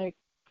 like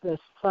this,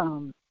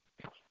 a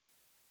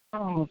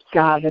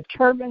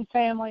Turbin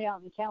family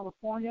out in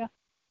California.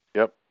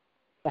 Yep.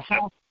 The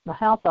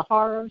House of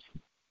Horrors.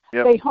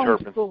 Yep. They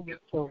homeschool the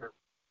children.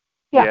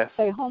 Yeah, yes.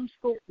 They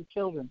homeschool the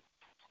children.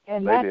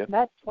 And did.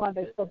 That's why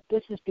they said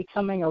this is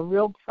becoming a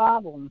real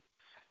problem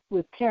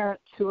with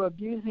parents who are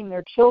abusing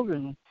their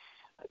children.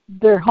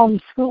 They're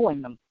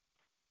homeschooling them,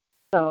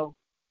 so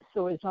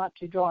as not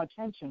to draw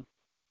attention.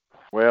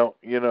 Well,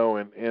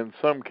 in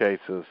some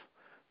cases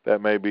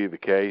that may be the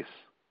case,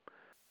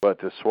 but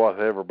to swat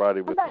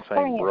everybody with the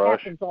same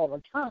brush. It happens all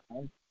the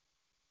time.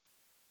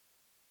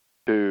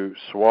 To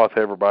swath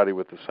everybody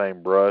with the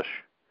same brush,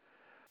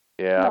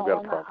 yeah, No, I've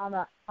got a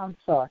problem. I'm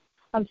sorry.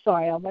 I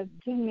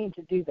didn't mean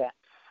to do that.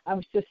 I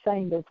was just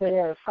saying that they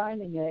are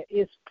finding that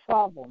it's a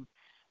problem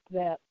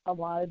that a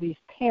lot of these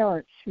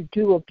parents who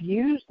do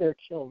abuse their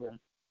children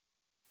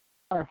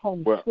are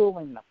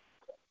homeschooling them.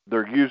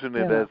 They're using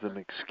it as an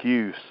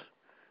excuse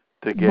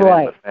to get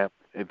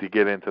to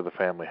get into the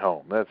family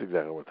home. That's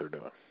exactly what they're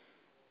doing.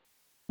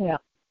 Yeah.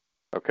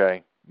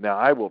 Okay. Now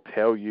I will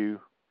tell you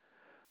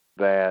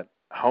that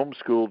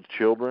homeschooled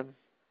children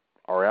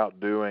are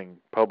outdoing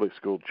public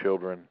school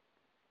children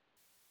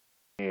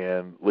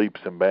in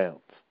leaps and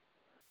bounds.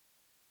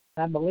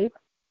 I believe it.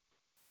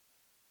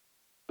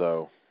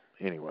 So,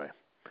 anyway.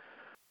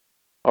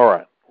 All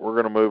right, we're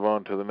going to move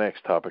on to the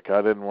next topic.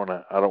 I don't want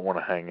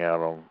to hang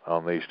out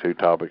on these two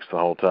topics the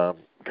whole time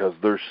because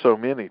there's so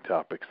many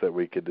topics that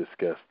we could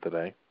discuss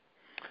today.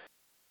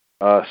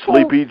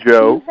 Sleepy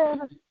Joe.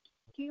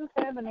 Do you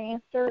have an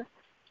answer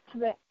to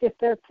that? If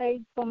they're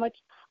paid so much,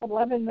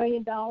 $11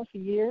 million a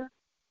year,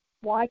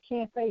 why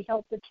can't they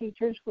help the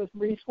teachers with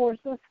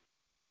resources?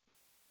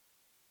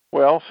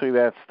 Well, see,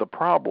 that's the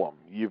problem.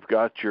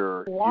 Why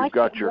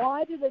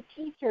do the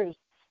teachers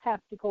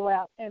have to go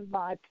out and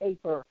buy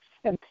paper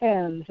and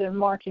pens and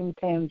marking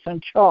pens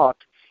and chalk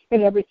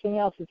and everything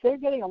else? If they're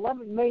getting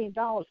 $11 million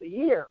a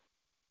year,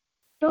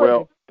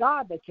 surely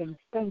God, they can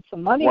spend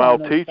some money on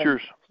those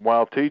things.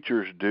 While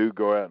teachers do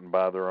go out and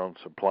buy their own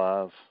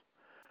supplies,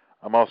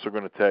 I'm also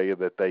going to tell you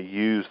that they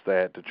use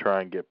that to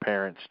try and get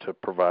parents to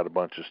provide a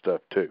bunch of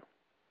stuff too.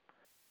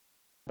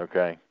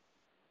 Okay?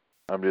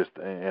 I'm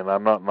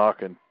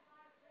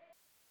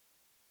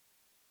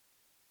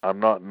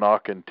not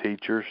knocking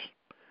teachers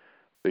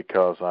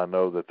because I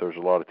know that there's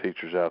a lot of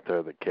teachers out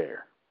there that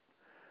care.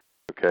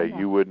 Okay,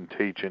 You wouldn't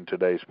teach in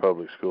today's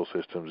public school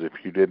systems if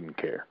you didn't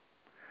care.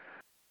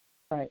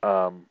 Right.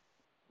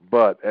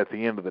 But at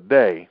the end of the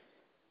day,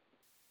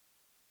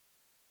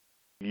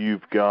 they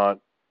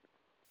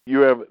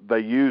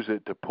use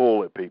it to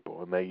pull at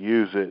people, and they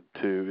use it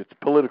it's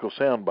political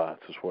sound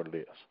bites is what it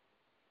is.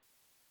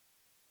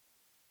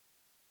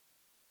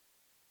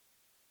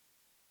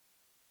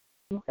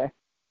 Okay.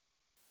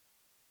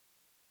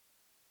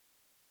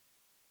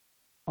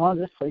 Oh,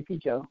 this Sleepy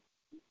Joe.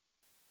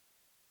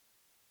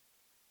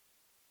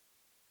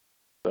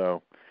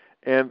 So,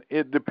 and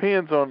it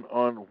depends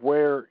on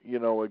where,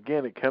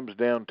 again, it comes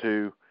down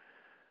to,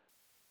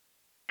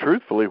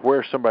 truthfully,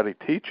 where somebody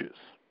teaches.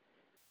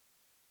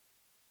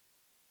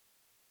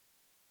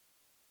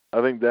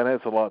 I think that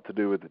has a lot to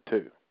do with it,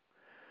 too.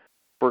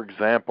 For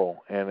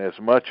example, and as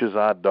much as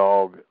I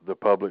dog the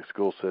public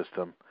school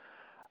system,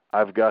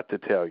 I've got to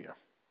tell you,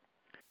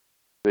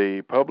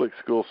 the public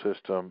school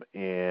system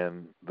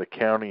in the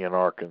county in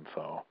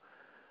Arkansas,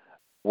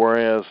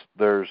 whereas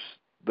there's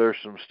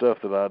some stuff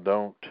that I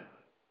don't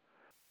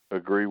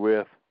agree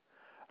with,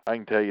 I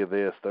can tell you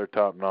this, they're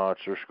top-notch.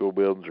 Their school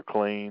buildings are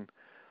clean.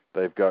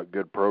 They've got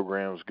good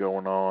programs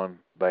going on.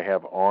 They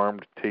have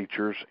armed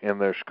teachers in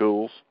their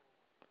schools.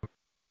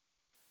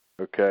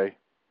 Okay?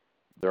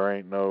 There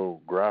ain't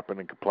no griping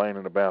and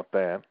complaining about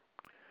that.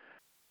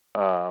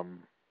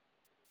 And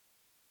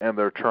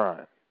they're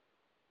trying.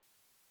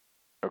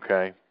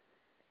 Okay?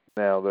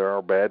 Now, there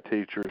are bad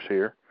teachers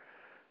here,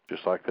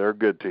 just like there are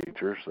good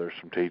teachers. There's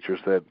some teachers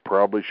that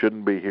probably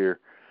shouldn't be here,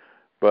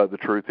 but the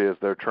truth is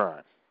they're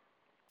trying.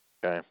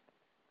 Okay?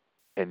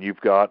 And you've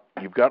got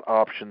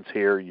options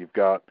here. You've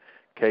got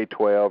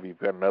K-12. You've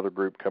got another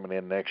group coming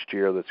in next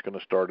year that's going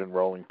to start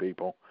enrolling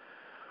people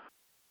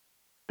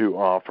to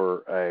offer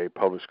a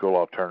public school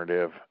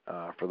alternative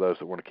for those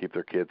that want to keep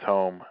their kids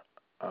home.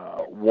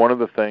 One of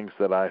the things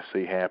that I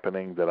see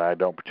happening that I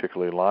don't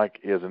particularly like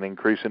is an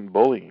increase in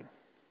bullying.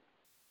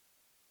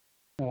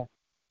 Yeah.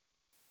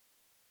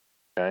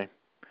 okay?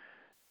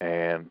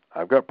 And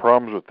I've got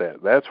problems with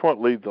that. That's what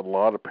leads a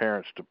lot of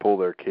parents to pull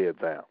their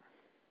kids out.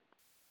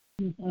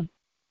 Mm-hmm.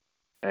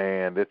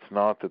 And it's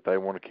not that they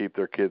want to keep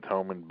their kids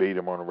home and beat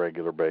them on a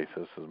regular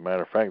basis. As a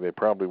matter of fact, they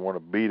probably want to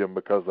beat them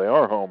because they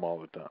are home all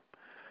the time.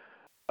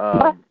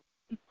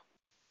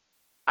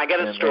 I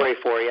got a story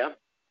for you.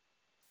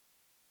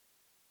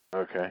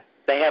 Okay.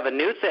 They have a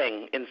new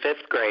thing in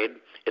 5th grade.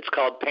 It's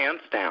called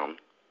Pants Down.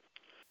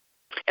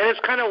 And it's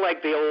kind of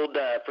like the old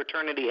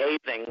fraternity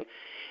hazing,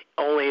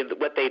 only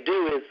what they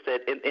do is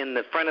that in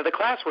the front of the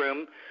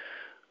classroom,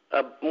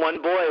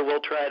 one boy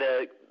will try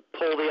to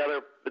pull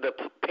the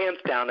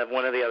pants down of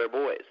one of the other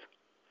boys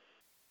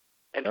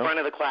in front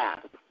of the class.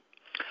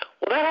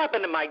 Well, that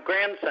happened to my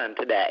grandson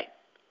today.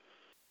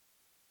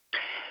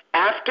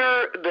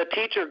 After the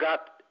teacher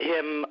got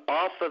him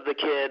off of the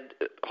kid,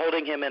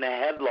 holding him in a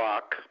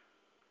headlock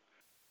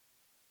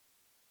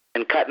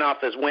and cutting off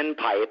his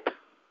windpipe,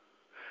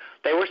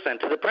 they were sent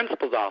to the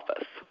principal's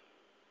office.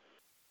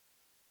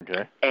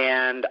 Okay.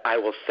 And I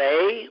will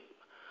say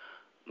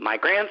my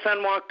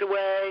grandson walked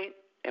away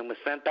and was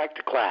sent back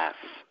to class.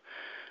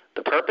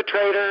 The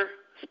perpetrator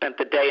spent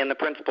the day in the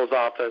principal's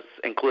office,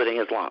 including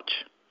his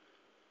lunch.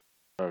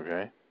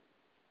 Okay.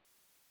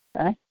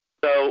 Okay.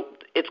 So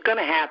it's going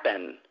to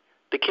happen.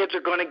 The kids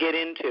are going to get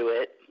into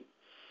it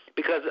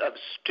because of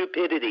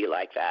stupidity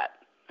like that,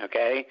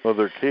 okay? Well,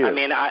 they're kids. I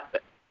mean,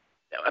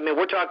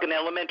 we're talking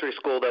elementary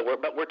school, but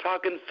we're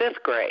talking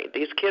 5th grade.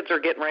 These kids are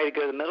getting ready to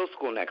go to middle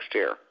school next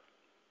year.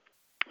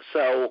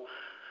 So,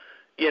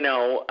 you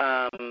know,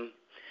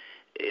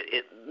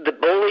 the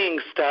bullying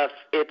stuff,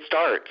 it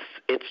starts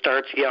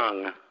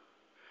young.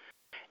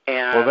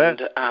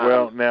 And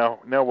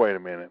now wait a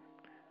minute.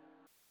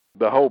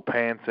 The whole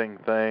pantsing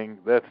thing,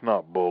 that's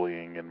not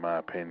bullying in my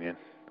opinion.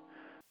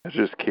 It's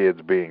just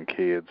kids being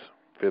kids,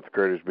 5th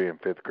graders being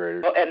 5th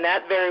graders. Well, and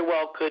that very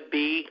well could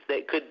be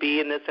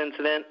in this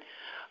incident.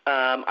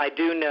 I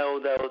do know,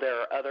 though,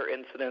 there are other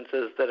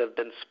incidences that have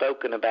been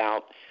spoken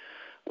about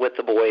with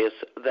the boys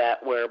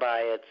that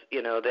whereby it's,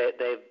 you know, they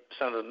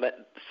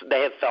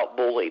have felt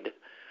bullied.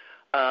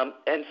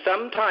 And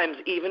sometimes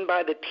even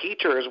by the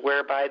teachers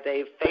whereby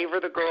they favor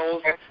the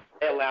girls,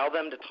 they allow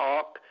them to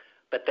talk,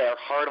 but they're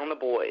hard on the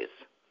boys,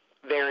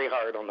 very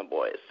hard on the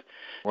boys.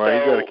 Well, so,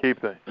 you got to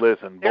keep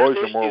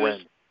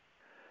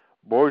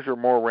boys are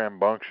more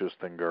rambunctious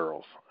than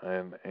girls,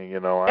 and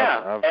you know,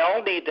 they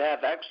all need to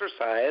have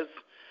exercise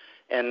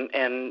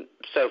and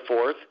so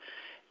forth.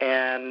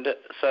 And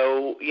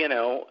so, you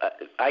know,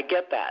 I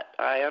get that.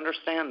 I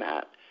understand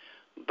that.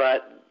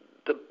 But,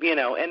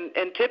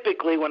 and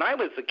typically when I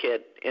was a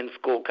kid in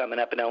school coming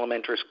up in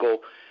elementary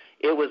school,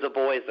 it was the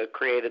boys that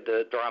created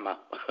the drama.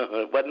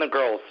 It wasn't the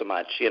girls so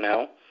much, you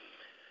know.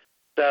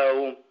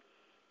 So,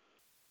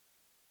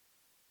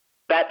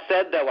 that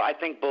said, though, I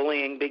think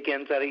bullying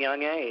begins at a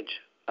young age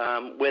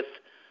with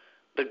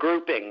the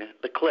grouping,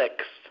 the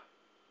cliques.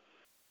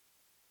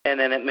 And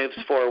then it moves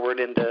forward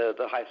into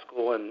the high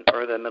school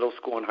or the middle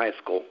school and high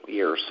school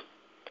years.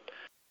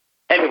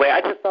 Anyway,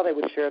 I just thought I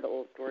would share the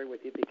whole story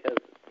with you because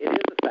it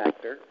is a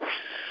factor.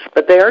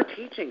 But they are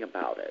teaching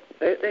about it.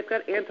 They've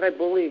got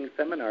anti-bullying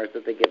seminars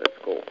that they give at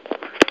school.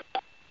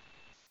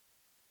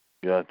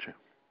 Gotcha.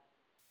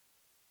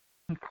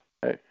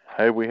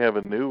 Hey, we have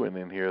a new one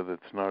in here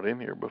that's not in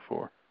here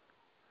before.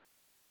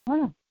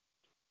 Oh.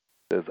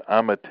 It says,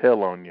 I'm a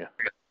tell on you.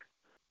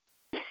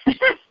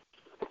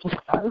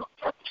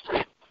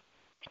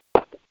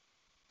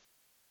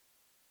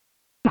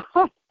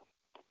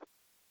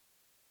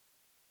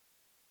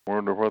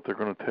 Wonder what they're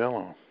going to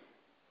tell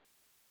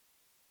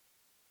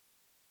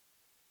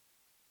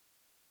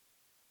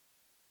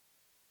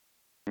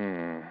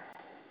them.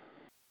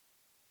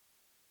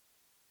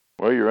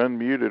 Well, you're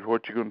unmuted.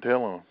 What you going to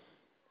tell them?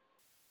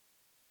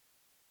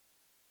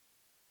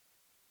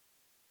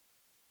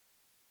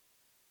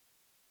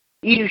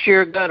 You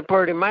sure got a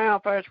pretty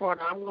mouth. That's what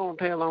I'm going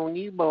to tell on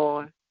you,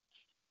 boy.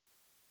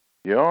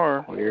 You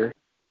are? Weird.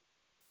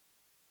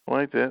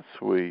 Well, ain't that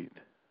sweet?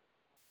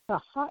 A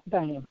hot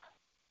damn.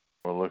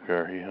 Well, look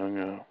there. He hung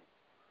up.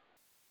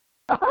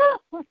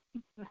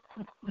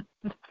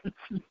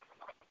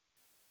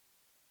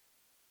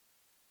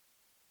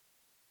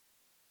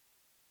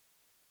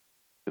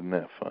 Isn't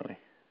that funny?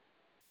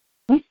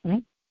 Mm-hmm.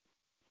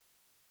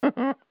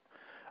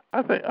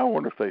 I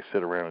wonder if they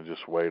sit around and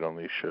just wait on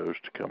these shows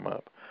to come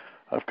up.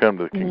 I've come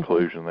to the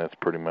conclusion that's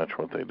pretty much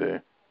what they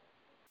do.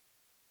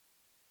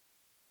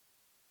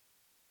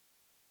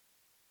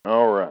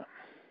 All right.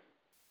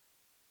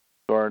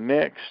 So our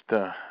next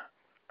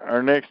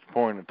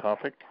point of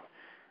topic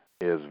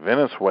is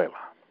Venezuela.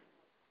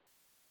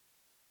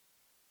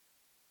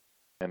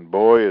 And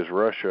boy, is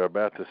Russia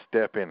about to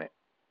step in it.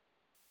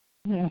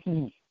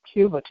 Mm-hmm.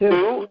 Cuba,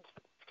 too.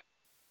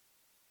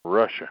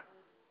 Russia.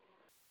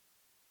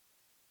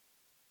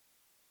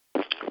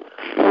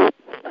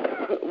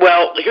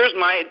 Well, here's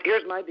my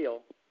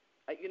deal.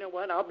 You know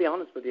what? I'll be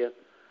honest with you.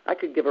 I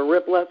could give a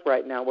rip less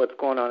right now what's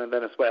going on in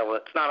Venezuela.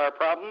 It's not our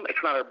problem. It's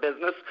not our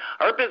business.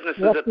 Our business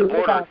is at the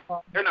border.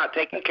 They're not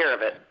taking care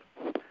of it.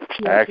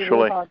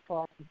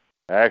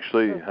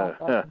 Actually,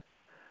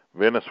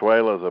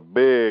 Venezuela is a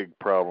big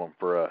problem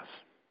for us.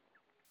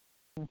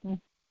 Mm-hmm.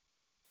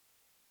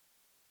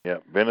 Yeah,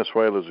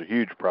 Venezuela is a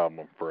huge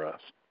problem for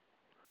us.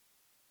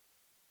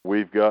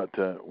 We have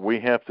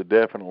to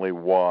definitely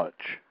watch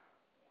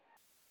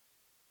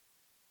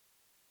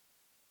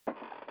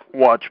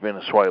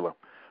Venezuela,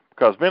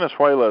 because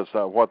Venezuela is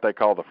what they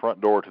call the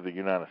front door to the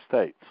United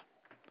States.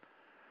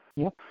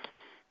 Yep.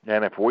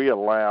 And if we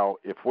allow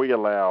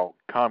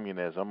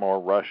communism, or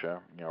Russia,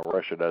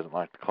 Russia doesn't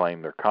like to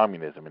claim their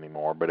communism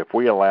anymore, but if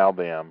we allow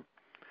them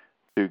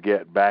to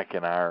get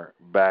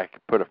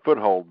put a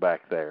foothold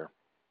back there,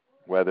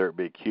 whether it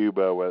be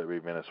Cuba, whether it be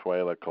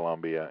Venezuela,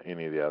 Colombia,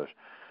 any of the others,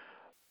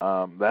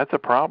 that's a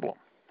problem.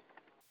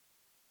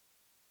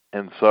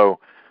 And so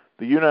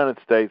the United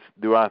States,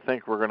 do I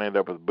think we're going to end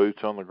up with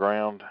boots on the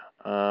ground?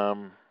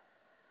 No.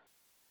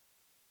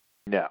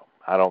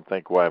 I don't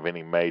think we'll have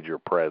any major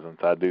presence.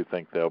 I do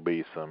think there'll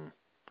be some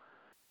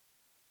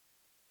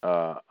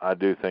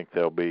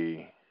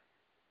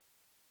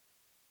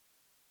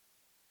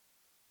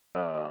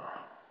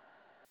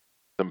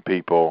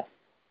people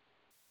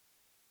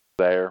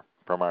there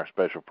from our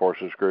Special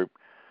Forces group,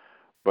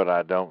 but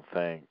I don't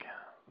think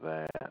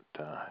that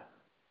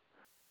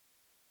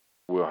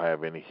we'll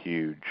have any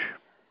huge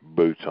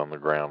boots on the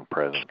ground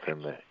presence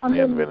in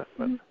Venezuela.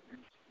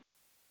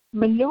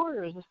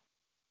 Manure's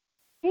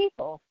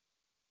people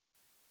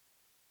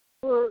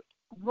were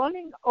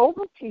running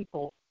over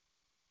people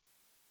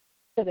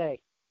today.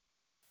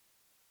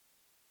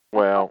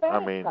 Well, I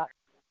mean,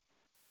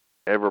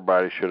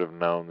 everybody should have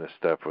known this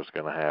stuff was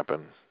going to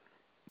happen.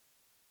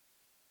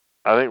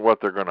 I think what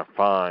they're going to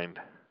find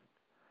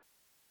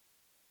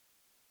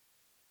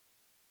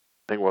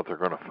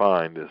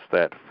is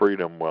that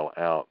freedom will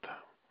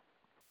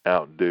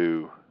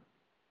outdo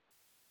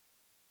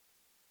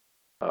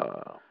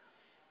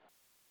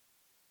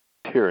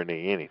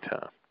tyranny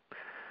anytime.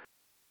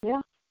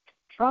 Yeah.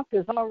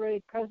 President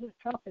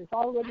Trump has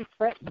already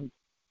threatened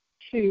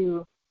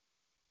to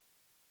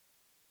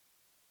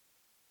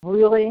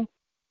really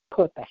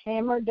put the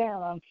hammer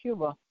down on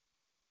Cuba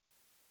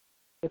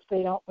if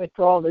they don't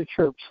withdraw their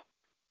troops.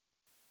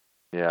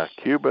 Yeah,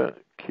 Cuba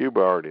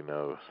already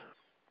knows.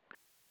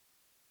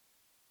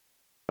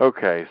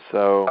 Okay,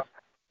 so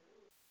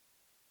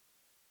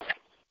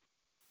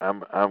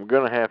I'm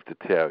going to have to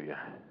tell you,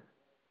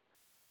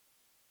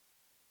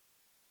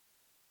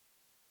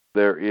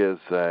 there is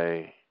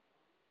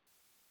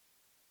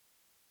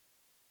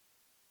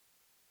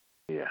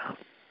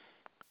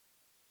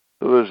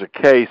So there's a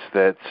case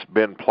that's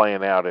been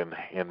playing out in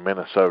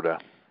Minnesota,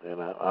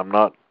 and I'm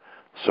not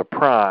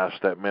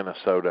surprised that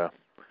Minnesota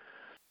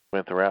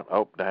went the route.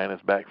 Oh, Diana's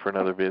back for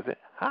another visit.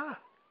 Hi.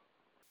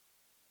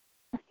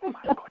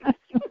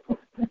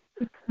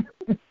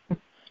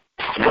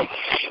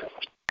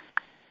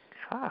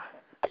 Hi.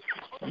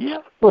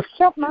 Yep. Well,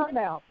 shut my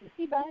mouth. Is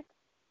he back?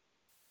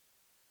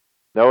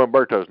 No,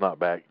 Umberto's not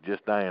back.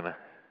 Just Diana.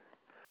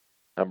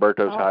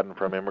 Umberto's hiding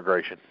from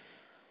immigration.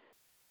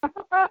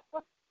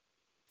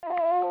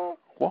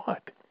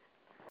 What?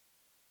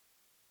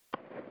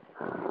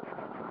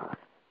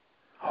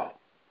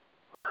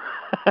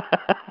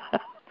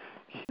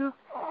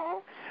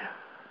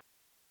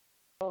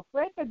 Well,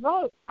 Fred could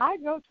vote.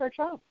 I'd vote for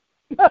Trump.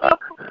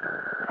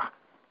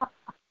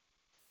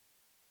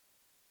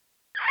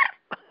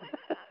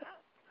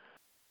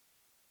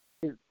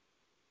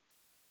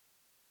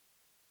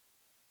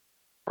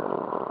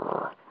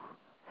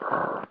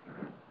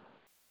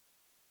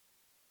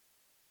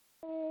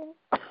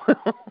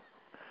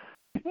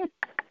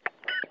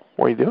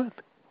 What are you doing?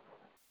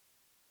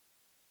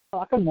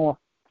 Talking more.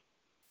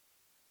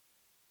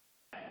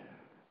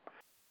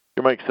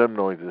 She'll make some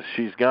noises.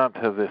 She's got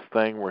to this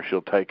thing where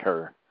she'll take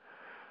her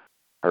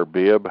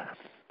bib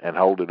and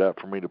hold it up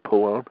for me to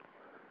pull on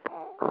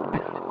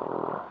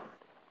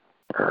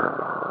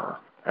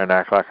and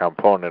act like I'm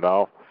pulling it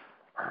off.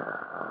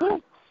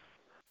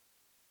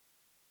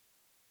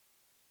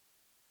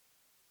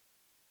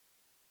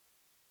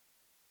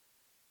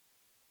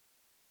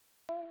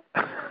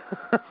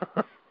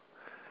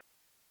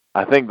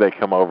 I think they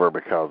come over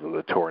because of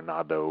the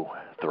tornado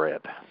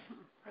threat.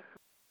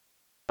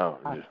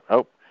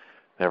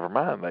 Never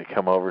mind. They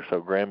come over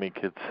so Grammy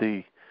could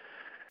see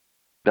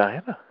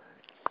Diana.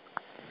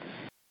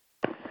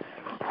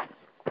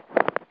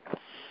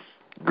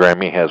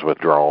 Grammy has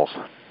withdrawals.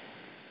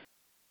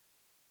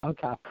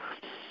 Okay.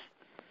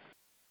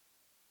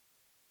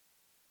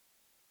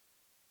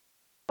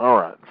 All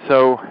right.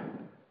 So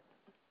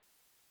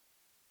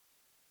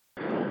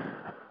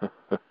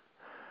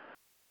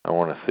I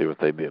want to see what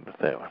they did with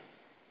that one.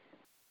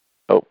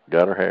 Oh,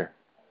 got her hair.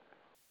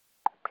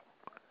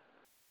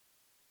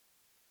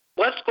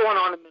 What's going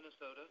on in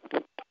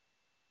Minnesota?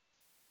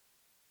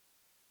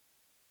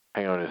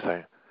 Hang on just a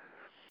second.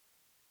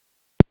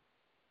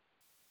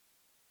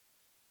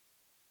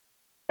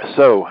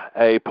 So,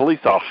 a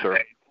police officer,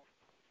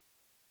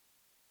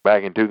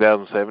 back in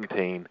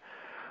 2017,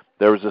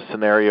 there was a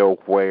scenario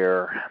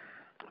where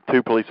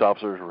two police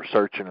officers were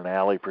searching an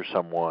alley for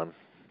someone.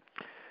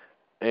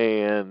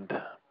 and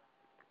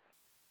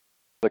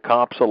the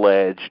cops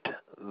alleged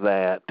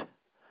that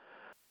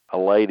a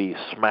lady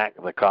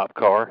smacked the cop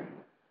car,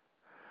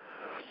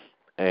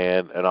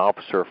 and an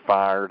officer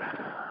fired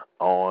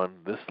on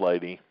this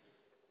lady.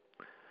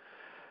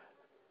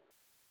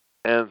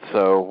 And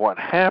so what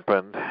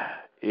happened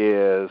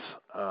is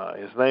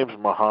his name's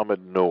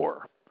Muhammad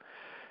Noor,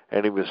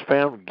 and he was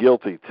found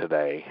guilty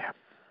today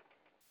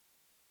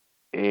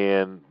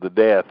in the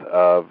death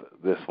of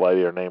this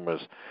lady. Her name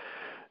was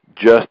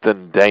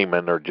Justine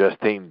Damon,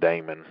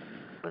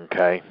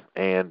 okay?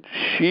 And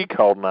she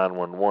called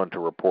 911 to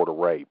report a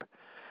rape.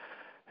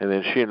 And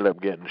then she ended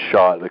up getting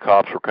shot. The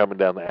cops were coming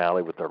down the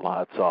alley with their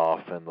lights off,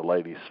 and the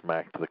lady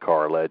smacked the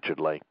car,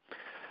 allegedly.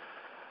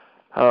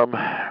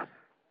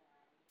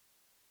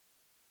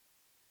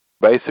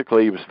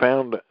 Basically, he was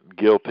found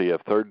guilty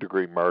of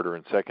third-degree murder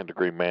and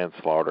second-degree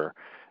manslaughter.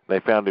 They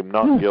found him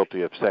not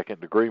guilty of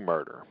second-degree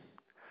murder.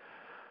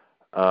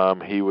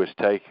 He was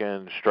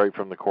taken straight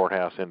from the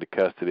courthouse into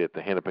custody at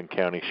the Hennepin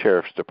County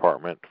Sheriff's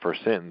Department for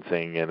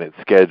sentencing, and it's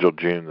scheduled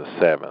June the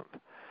 7th.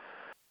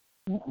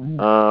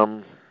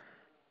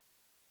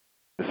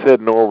 It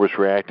said Noor was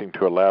reacting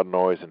to a loud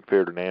noise and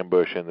feared an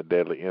ambush in the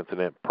deadly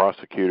incident.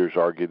 Prosecutors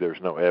argued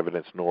there's no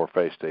evidence Noor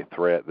faced a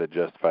threat that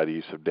justified the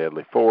use of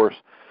deadly force.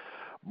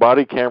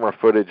 Body camera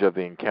footage of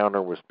the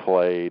encounter was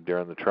played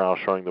during the trial,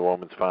 showing the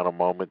woman's final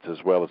moments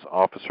as well as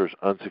officers'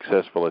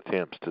 unsuccessful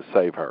attempts to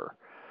save her.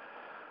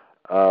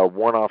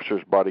 One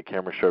officer's body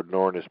camera showed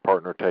Noor and his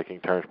partner taking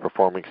turns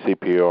performing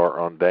CPR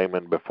on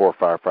Damon before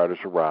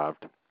firefighters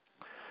arrived.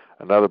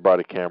 Another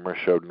body camera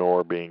showed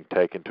Noor being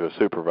taken to a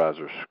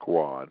supervisor's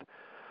squad.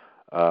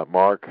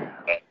 Mark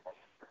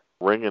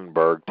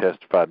Ringenberg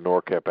testified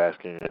Noor kept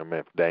asking him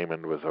if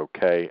Damon was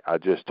okay. I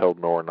just told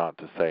Noor not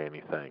to say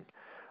anything.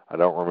 I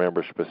don't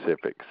remember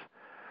specifics.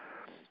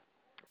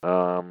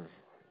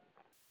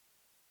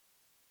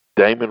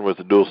 Damon was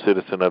a dual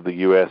citizen of the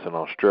U.S. and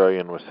Australia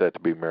and was set to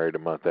be married a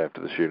month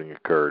after the shooting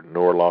occurred.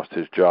 Noor lost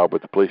his job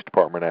with the police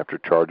department after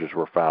charges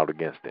were filed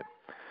against him.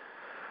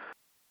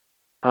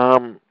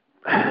 I'm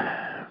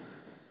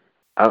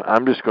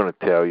just going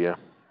to tell you,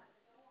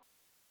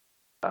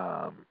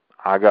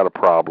 I got a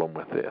problem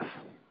with this.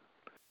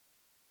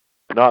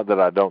 Not that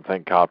I don't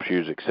think cops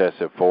use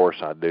excessive force.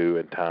 I do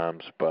at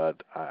times,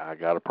 but I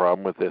got a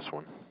problem with this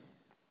one.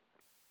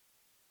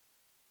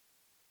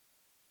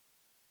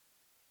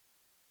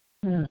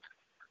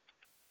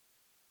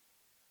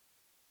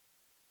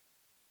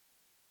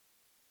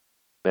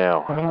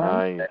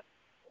 Now,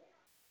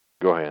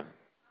 go ahead.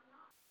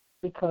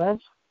 Because?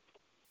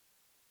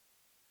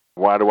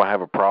 Why do I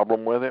have a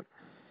problem with it?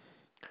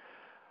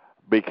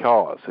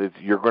 Because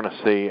you're going to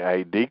see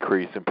a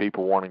decrease in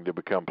people wanting to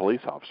become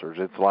police officers.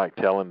 It's like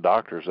telling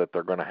doctors that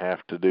they're going to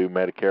have to do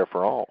Medicare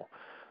for all.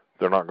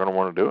 They're not going to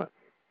want to do it.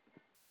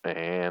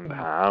 And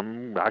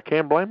I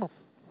can't blame them.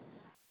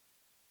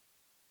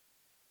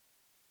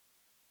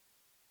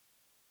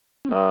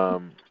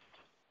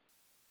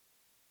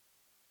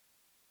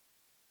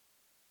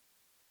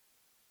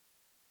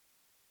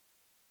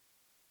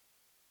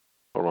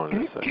 Hold on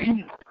just a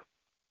second.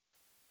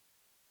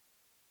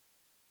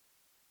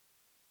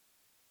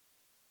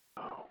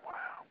 Oh,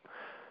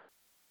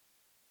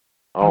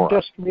 wow. I'm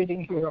just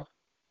reading here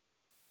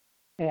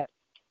at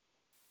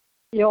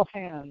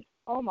Ilhan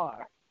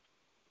Omar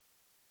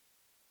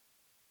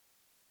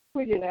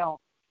tweeted out,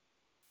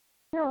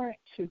 parents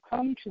who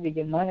come to the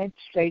United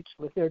States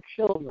with their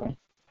children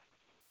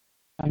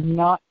are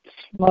not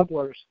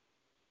smugglers.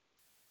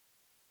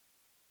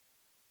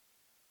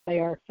 They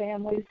are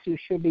families who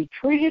should be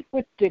treated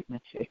with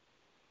dignity.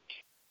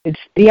 It's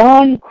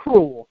beyond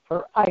cruel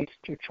for ICE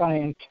to try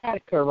and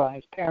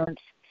categorize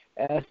parents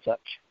as such.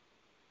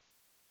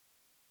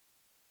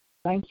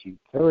 Thank you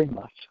very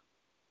much.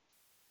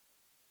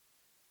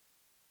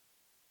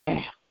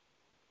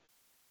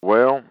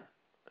 Well,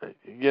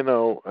 you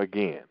know,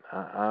 again,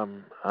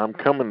 I'm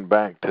coming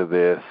back to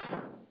this.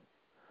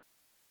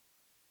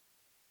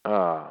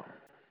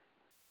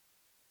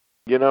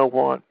 You know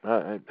what?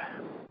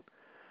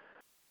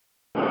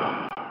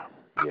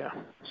 Yeah.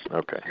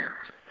 Okay.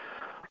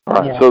 All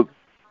right. Yeah. So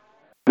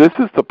this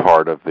is the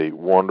part of the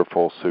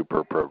wonderful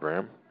super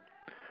program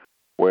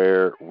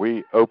where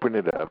we open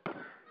it up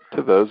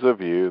to those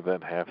of you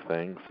that have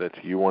things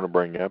that you want to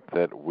bring up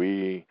that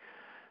we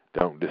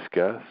don't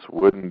discuss,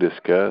 wouldn't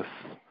discuss,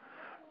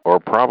 or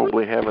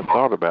probably haven't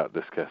thought about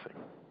discussing.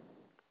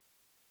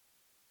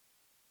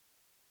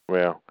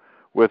 Well,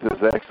 with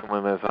as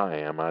excellent as I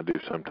am, I do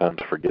sometimes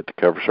forget to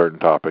cover certain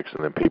topics,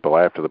 and then people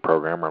after the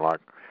program are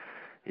like,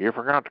 you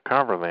forgot to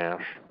cover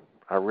this.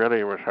 I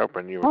really was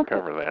hoping you would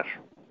cover this.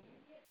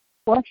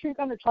 Weren't you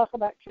going to talk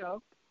about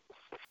Joe?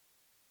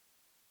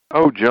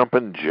 Oh,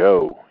 Jumpin'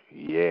 Joe.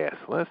 Yes,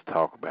 let's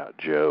talk about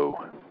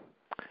Joe.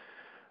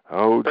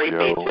 Oh,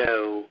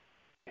 Joe.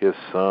 His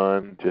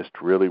son just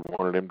really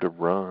wanted him to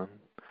run.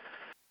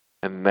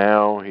 And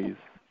now he's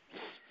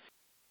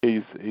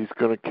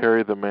going to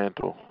carry the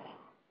mantle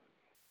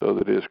so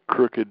that his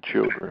crooked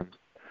children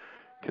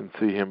can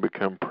see him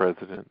become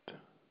president.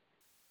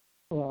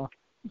 Well,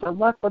 Good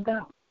luck with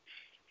that.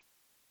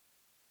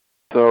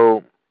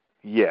 So,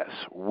 yes,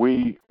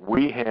 we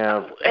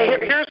have.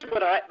 Here's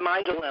what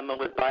my dilemma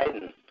with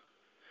Biden.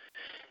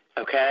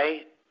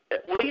 Okay,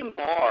 William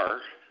Barr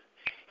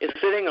is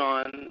sitting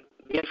on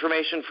the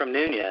information from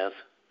Nunes.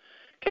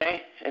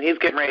 Okay, and he's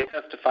getting ready to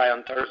testify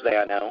on Thursday,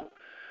 I know.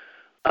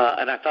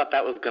 And I thought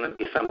that was going to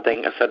be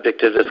a subject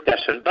to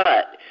discussion.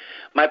 But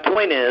my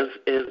point is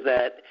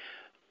that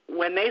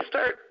when they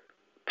start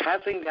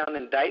passing down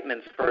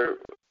indictments for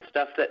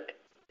stuff that,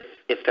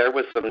 if there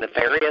was some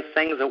nefarious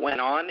things that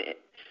went on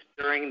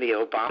during the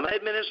Obama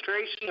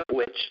administration, of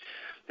which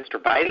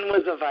Mr. Biden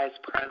was a vice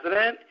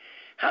president,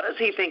 how does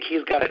he think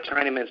he's got a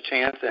tournament's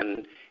chance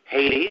in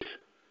Hades?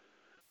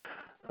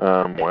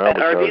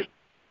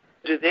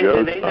 Do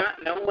they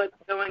not know what's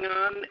going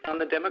on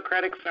the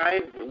Democratic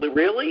side?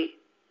 Really?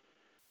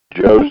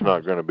 Joe's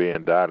not going to be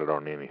indicted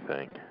on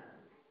anything.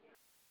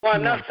 Well,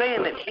 I'm not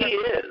saying that he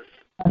is.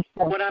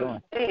 What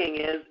I'm saying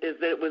is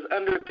that it was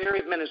under their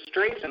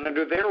administration,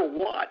 under their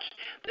watch,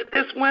 that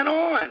this went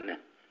on.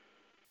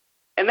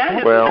 And that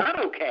is not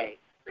okay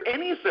for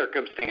any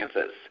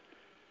circumstances.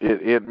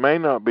 It may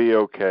not be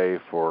okay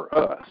for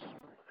us.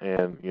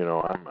 And,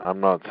 I'm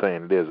not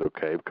saying it is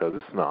okay because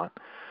it's not.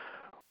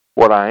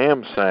 What I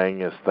am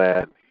saying is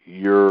that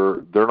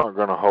they're not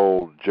going to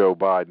hold Joe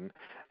Biden.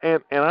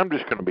 And I'm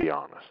just going to be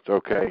honest,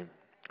 okay?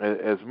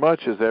 As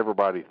much as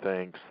everybody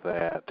thinks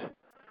that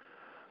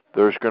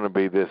there's going to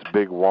be this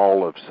big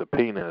wall of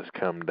subpoenas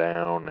come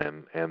down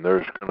and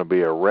there's going to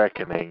be a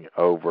reckoning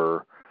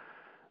over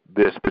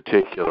this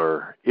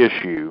particular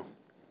issue,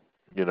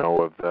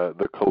 of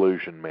the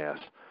collusion mess.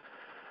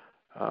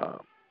 No,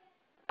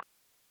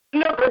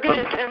 they're going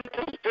to attempt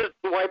to just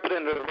wipe it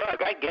under the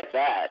rug. I get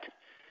that.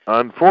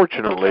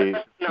 Unfortunately,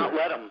 not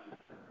let them.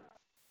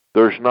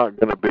 There's not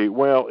going to be,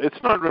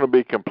 it's not going to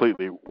be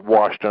completely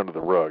washed under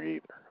the rug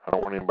either. I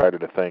don't want anybody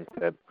to think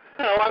that.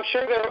 No, I'm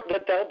sure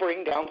that they'll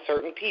bring down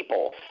certain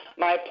people.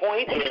 My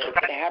point is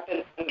it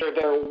happened under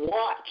their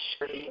watch.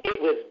 It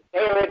was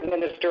their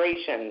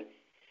administration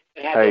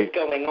that had this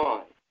going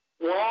on.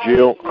 Why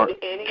would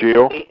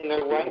anybody in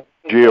their right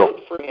vote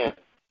for him?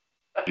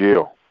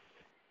 Jill,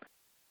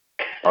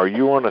 are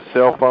you on a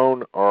cell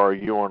phone or are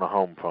you on a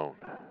home phone?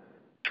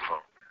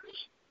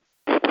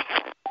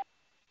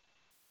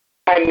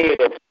 I'm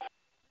muted.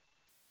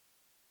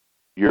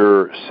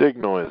 Your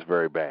signal is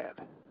very bad.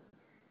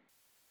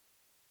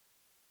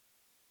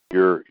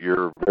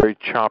 You're very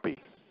choppy.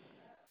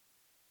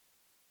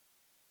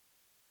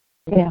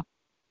 Yeah.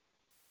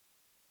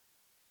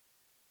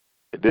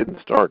 It didn't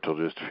start till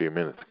just a few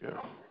minutes ago.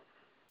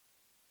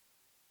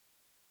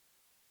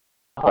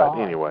 But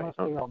anyway.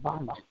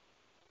 Obama.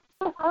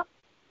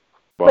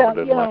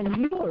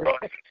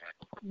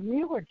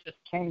 Mueller just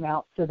came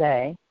out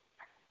today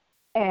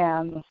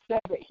and said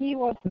that he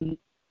wasn't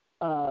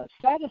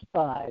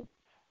satisfied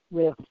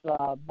with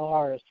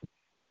Barr's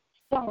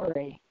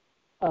summary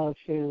of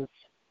his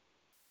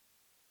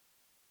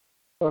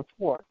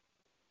report.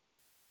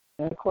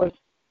 And, of course,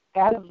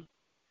 Adam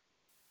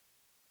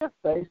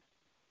Schiff-face,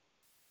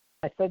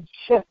 I said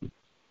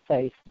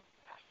Schiff-face.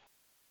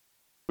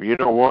 Well, you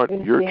know what?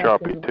 You're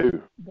choppy,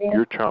 too.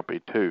 You're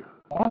choppy, too.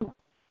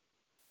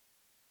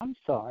 I'm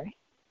sorry.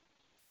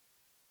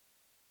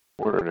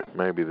 Wondering if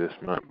maybe this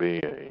might be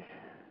a...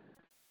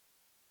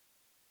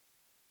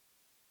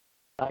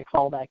 I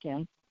call back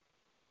in?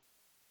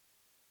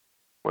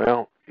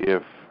 Well,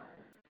 if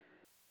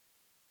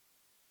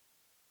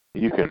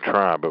you can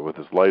try, but with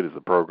as late as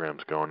the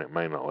program's going, it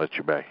may not let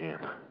you back in.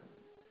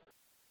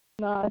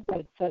 No, I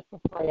bet it's set for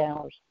 3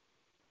 hours.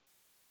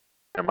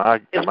 Am I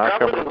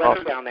coming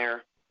across down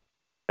there?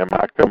 Am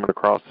I coming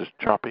across as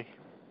choppy?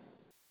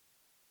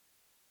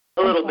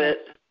 A little bit.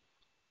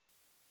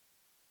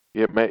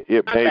 It may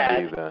be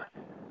the.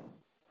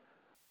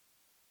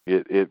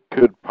 It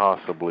could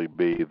possibly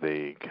be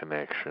the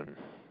connection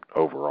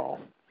overall.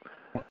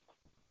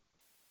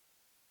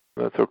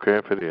 That's okay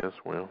if it is.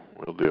 We'll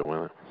deal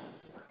with it.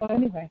 Well,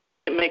 anyway.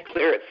 It may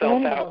clear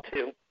itself out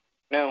too.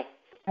 No.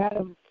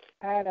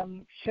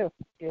 Adam Schiff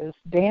is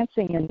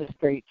dancing in the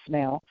streets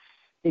now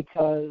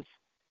because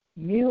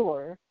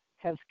Mueller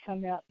has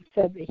come out and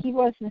said that he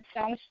wasn't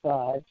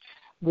satisfied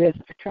with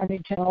Attorney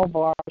General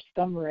Barr's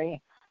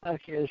summary of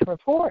his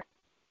report.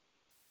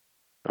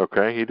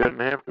 Okay, he doesn't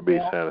have to be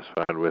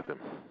satisfied with him.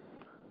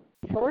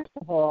 First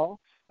of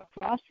all, a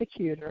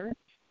prosecutor,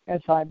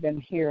 as I've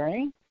been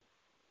hearing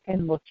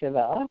and looked it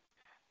up,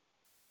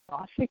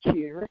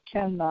 prosecutor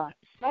cannot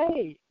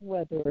say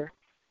whether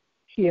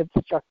he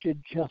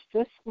obstructed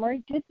justice or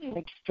he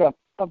didn't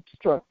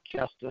obstruct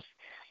justice.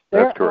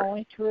 They're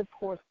only to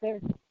report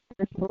they're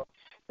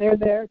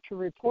there to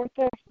report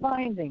their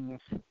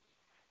findings,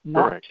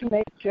 not to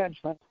make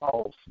judgment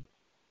calls.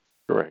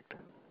 Correct.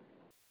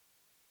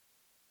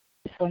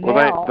 So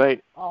well,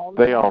 they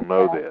all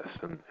know this,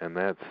 and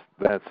that's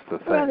the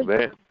thing.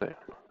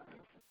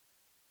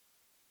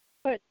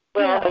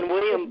 And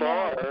William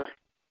Barr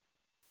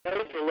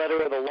knows the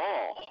letter of the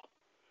law.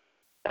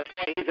 That's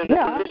why he's in the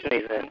position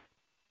he's in.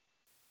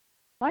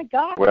 My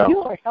God, Well,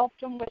 Mueller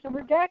helped him with the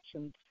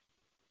redactions.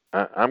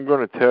 I'm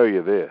going to tell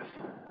you this: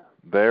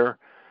 they're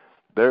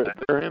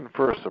in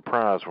for a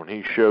surprise when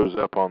he shows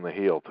up on the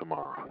Hill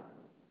tomorrow.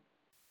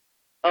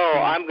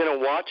 Oh, I'm going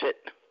to watch it.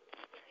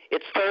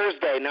 It's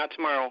Thursday, not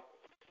tomorrow.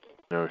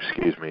 No,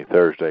 excuse me,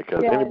 Thursday.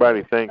 Because Yeah,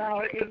 anybody thinks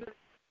that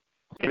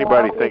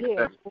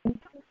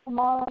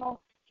tomorrow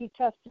he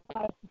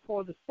testifies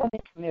before the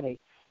Senate committee.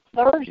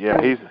 Thursday, yeah,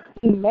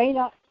 he may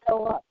not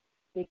show up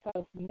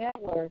because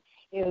Nadler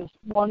is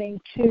wanting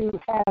to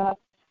have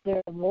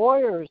their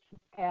lawyers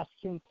ask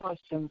him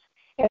questions,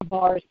 and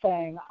Barr is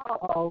saying,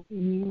 "Oh,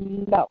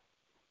 no."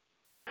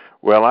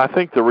 Well, I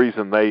think the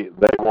reason they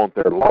want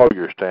their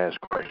lawyers to ask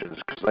questions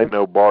is because they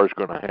know Barr's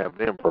going to have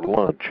them for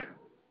lunch.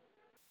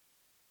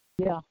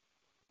 Yeah.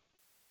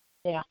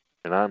 Yeah.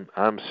 And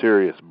I'm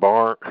serious.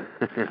 Barr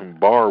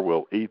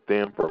will eat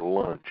them for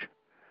lunch.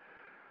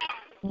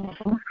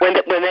 Mm-hmm. When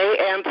they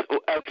answer,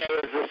 okay,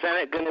 is the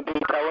Senate going to be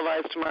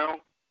televised tomorrow?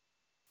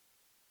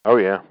 Oh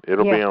yeah,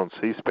 it'll be on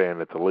C-SPAN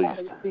at the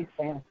least.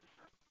 C-SPAN.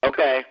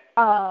 Okay.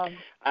 I'm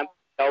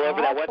all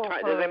over that. What also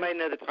time? Does anybody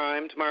know the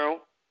time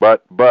tomorrow?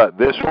 But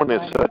this one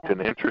is such an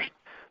interesting.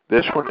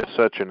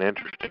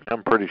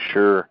 I'm pretty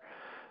sure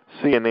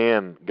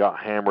CNN got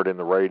hammered in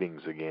the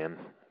ratings again.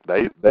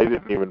 They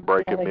didn't even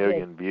break a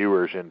million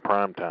viewers in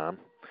prime time.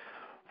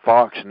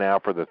 Fox now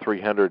for the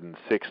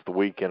 306th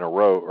week in a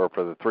row, or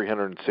for the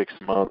 306th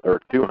month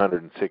or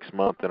 206th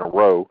month in a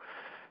row,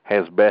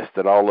 has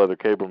bested all other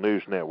cable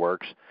news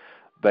networks.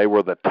 They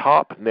were the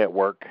top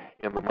network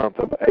in the month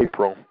of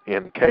April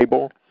in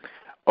cable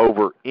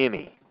over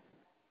any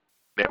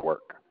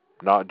network,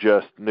 not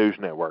just news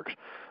networks.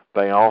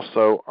 They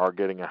also are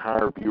getting a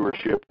higher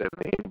viewership than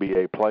the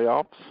NBA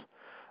playoffs,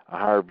 a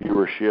higher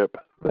viewership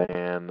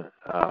than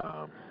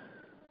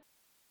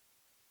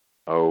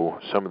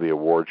some of the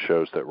award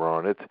shows that were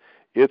on.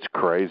 It's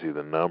crazy,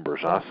 the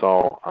numbers. I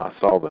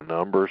saw the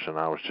numbers and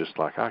I was just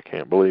like, I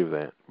can't believe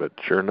that. But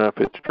sure enough,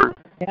 it's true.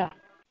 Yeah.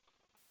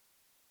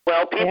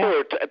 Well, people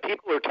are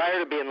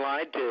tired of being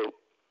lied to.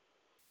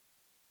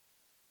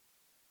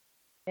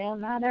 Yeah,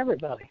 not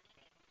everybody.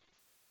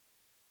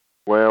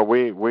 Well,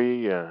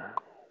 we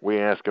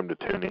asked them to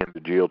tune in to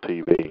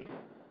GLTV.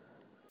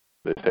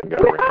 They haven't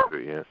got around to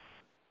it yet.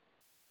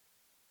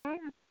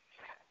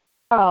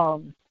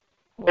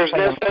 There's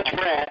no such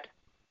rat.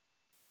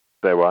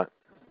 Say what?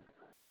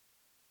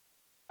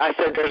 I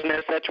said there's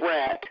no such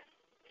rat.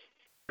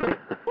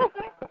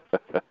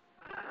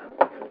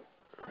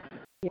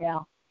 Yeah.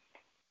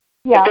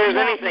 Yeah. If there's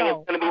anything,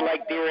 it's going to be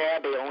like Dear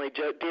Abby, only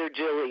Dear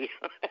Julie.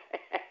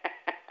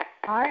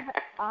 I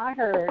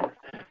heard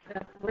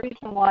that the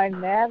reason why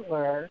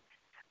Nadler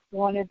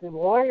wanted the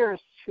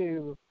lawyers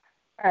to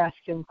ask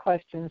him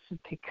questions is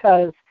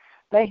because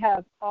they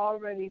have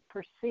already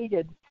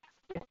proceeded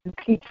with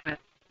impeachment.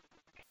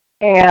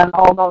 And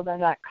although they're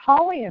not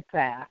calling it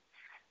that,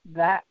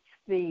 that's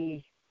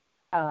the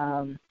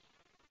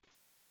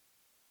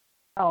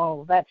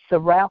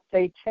route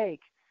they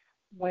take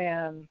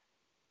when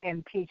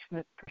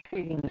impeachment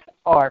proceedings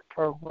are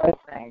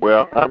progressing.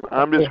 Well,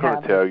 I'm just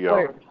going to tell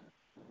y'all.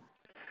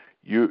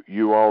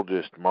 You all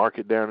just mark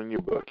it down in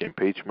your book.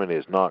 Impeachment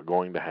is not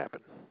going to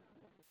happen.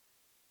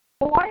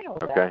 Well, I know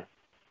that. Okay.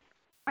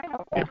 I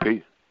know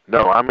that.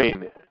 No, I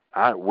mean,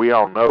 we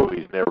all know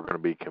he's never going to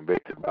be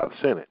convicted by the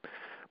Senate.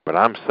 But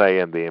I'm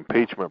saying the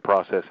impeachment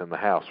process in the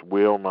House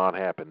will not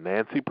happen.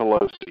 Nancy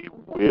Pelosi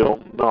will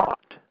not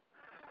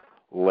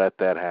let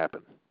that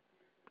happen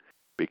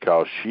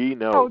because she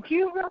knows. Oh, do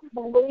you really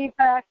believe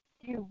that?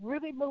 Do you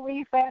really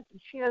believe that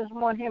she doesn't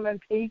want him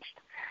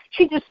impeached?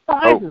 She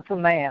despises the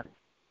man.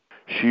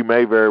 She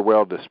may very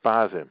well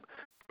despise him,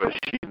 but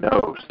she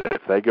knows that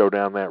if they go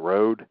down that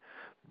road,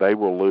 they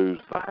will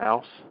lose the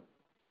House,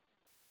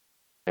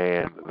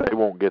 and they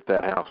won't get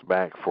that House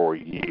back for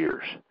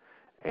years.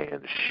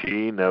 And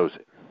she knows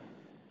it.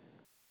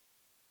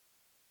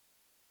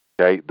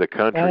 Okay, the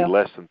country,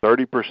 less than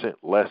 30%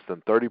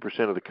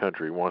 of the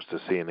country wants to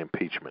see an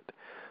impeachment.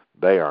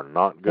 They are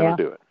not going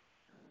to do it.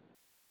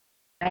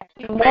 I have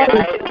to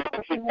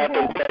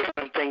say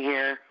something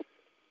here.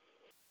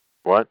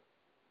 What?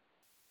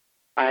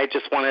 I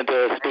just wanted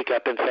to speak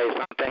up and say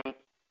something.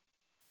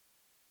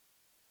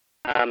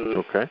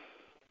 Okay.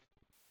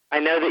 I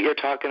know that you're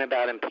talking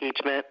about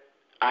impeachment.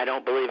 I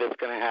don't believe it's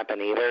going to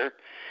happen either.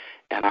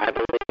 And I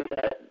believe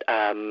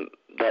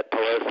that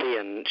Pelosi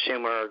and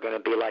Schumer are going to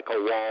be like a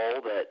wall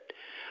that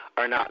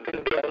are not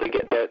going to be able to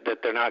get that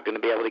they're not going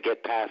to be able to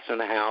get passed in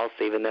the House,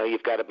 even though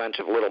you've got a bunch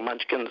of little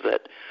munchkins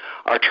that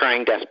are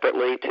trying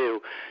desperately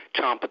to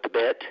chomp at the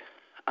bit.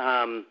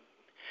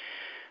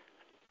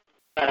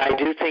 But I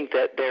do think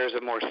that there's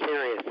a more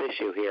serious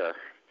issue here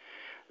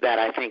that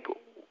I think,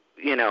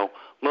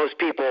 most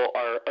people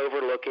are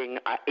overlooking,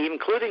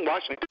 including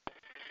Washington.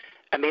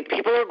 I mean,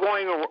 people are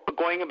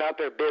going about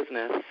their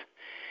business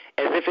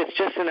as if it's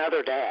just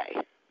another day.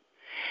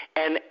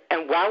 And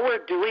while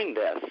we're doing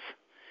this,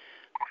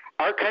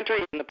 our country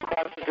is in the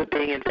process of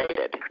being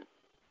invaded.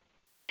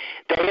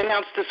 They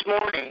announced this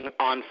morning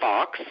on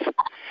Fox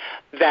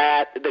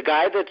that the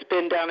guy that's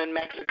been down in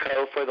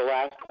Mexico for the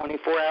last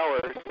 24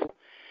 hours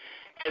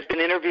has been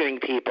interviewing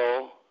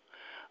people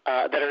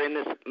that are in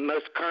this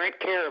most current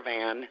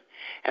caravan,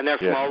 and they're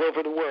from all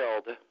over the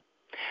world.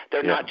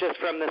 They're not just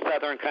from the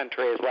southern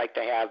countries like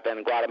they have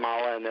been,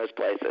 Guatemala and those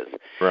places.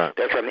 Right.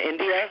 They're from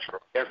India,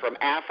 they're from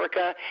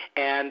Africa,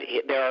 and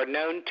there are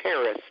known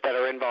terrorists that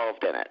are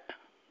involved in it.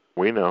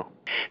 We know.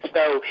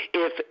 So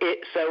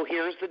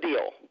here's the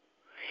deal.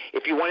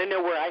 If you want to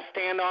know where I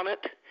stand on it,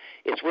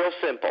 it's real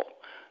simple.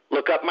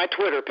 Look up my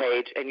Twitter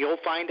page, and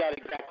you'll find out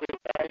exactly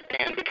where I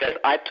stand, because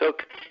I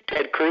took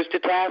Ted Cruz to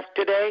task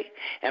today,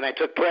 and I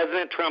took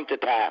President Trump to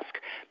task,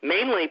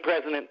 mainly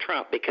President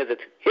Trump, because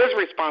it's his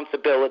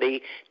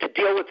responsibility to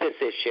deal with this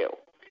issue.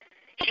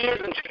 He is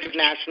in charge of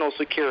national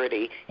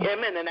security, him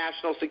and the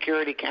National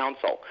Security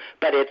Council,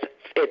 but it's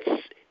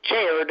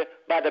chaired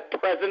by the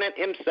president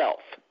himself.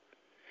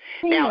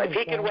 Now, if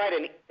he can write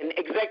an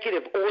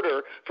executive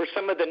order for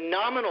some of the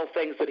nominal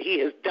things that he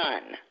has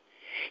done,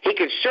 he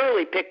could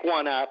surely pick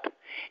one up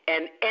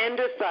and end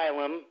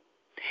asylum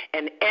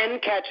and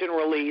end catch and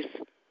release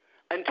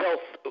and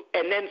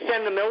then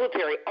send the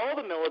military, all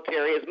the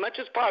military, as much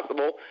as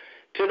possible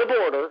to the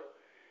border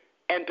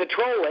and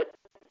patrol it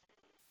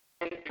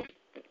and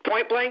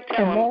point blank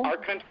tell them our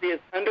country is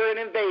under an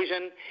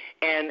invasion,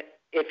 and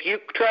if you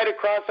try to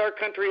cross our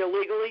country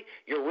illegally,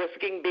 you're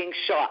risking being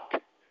shot.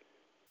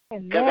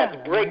 Because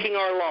that's breaking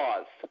our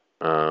laws.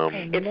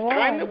 It's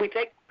time that we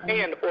take a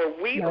stand, or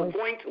we are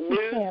going to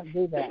lose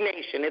this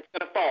nation. It's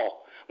going to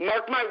fall.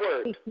 Mark my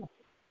words.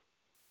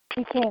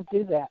 He can't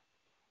do that.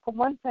 For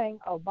one thing,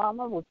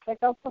 Obama would pick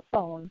up the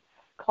phone,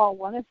 call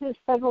one of his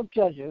federal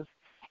judges,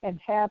 and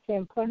have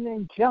him put an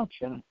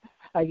injunction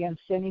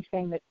against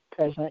anything that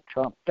President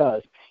Trump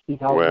does.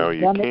 He's already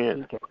done it.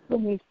 He still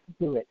needs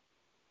to do it.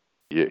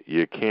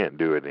 You can't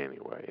do it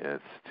anyway.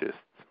 That's just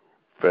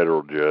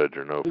federal judge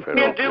or no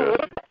federal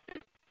judge.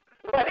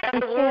 What, at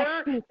the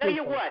border? Tell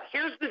you what,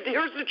 here's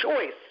the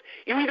choice.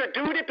 You either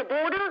do it at the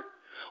border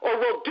or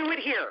we'll do it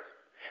here.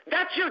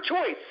 That's your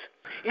choice.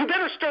 You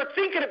better start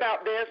thinking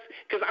about this,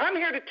 because I'm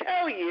here to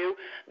tell you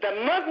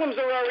the Muslims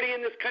are already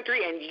in this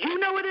country, and you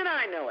know it and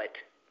I know it.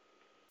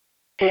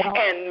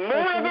 And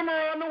more of them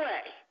are on the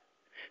way.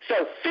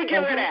 So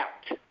figure it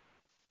out.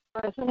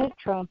 President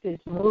Trump is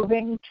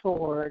moving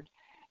toward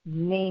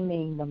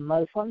naming the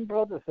Muslim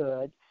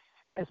Brotherhood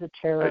as a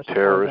terrorist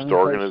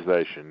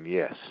organization.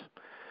 Yes.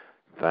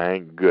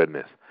 Thank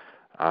goodness.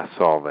 I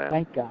saw that.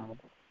 Thank God.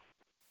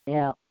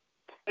 Yeah.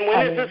 And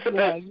when is this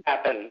supposed to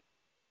happen?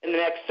 In the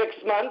next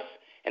 6 months?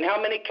 And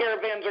how many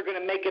caravans are going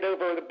to make it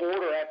over the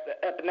border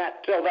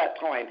till that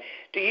time?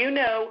 Do you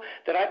know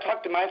that I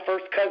talked to my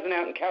first cousin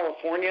out in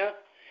California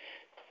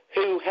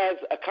who has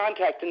a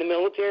contact in the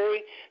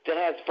military that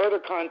has further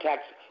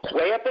contacts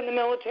way up in the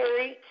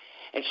military?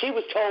 And she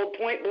was told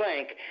point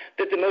blank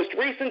that the most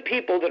recent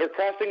people that are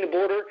crossing the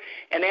border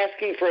and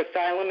asking for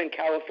asylum in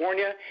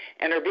California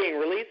and are being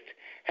released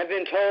have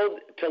been told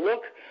to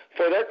look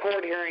for their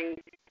court hearing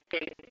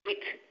in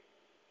 8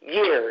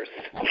 years.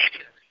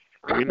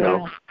 We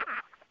know.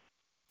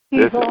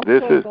 This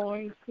is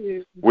going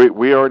to,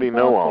 we already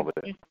know all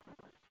this.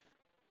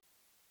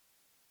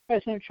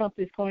 President Trump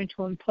is going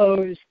to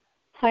impose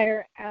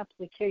higher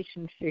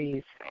application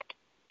fees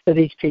for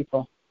these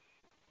people.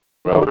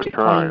 Well, they're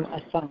trying.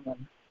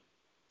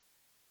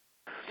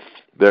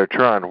 They're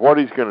trying. What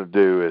he's going to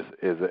do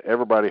is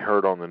everybody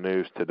heard on the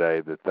news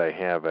today that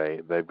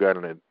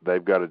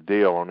they've got a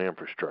deal on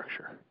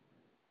infrastructure.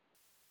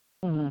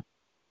 Mm-hmm.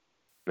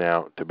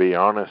 Now, to be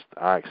honest,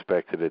 I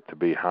expected it to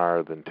be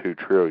higher than $2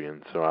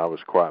 trillion, so I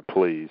was quite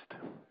pleased.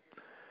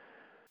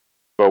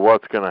 But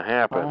what's going to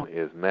happen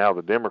is now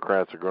the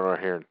Democrats are going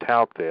to hear and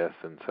tout this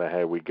and say,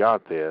 "Hey, we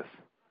got this,"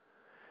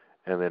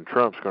 and then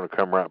Trump's going to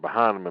come right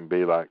behind them and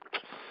be like,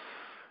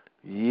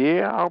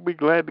 "Yeah, I'll be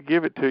glad to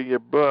give it to you,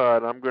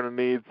 but I'm going to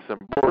need some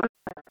border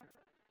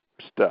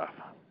stuff."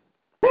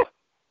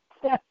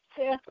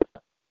 Yeah.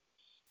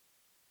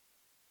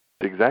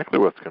 Exactly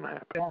what's going to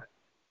happen.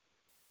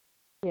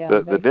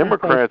 Yeah, the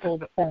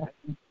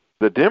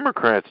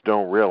Democrats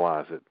don't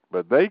realize it,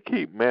 but they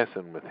keep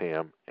messing with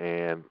him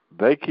and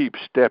they keep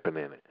stepping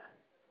in it.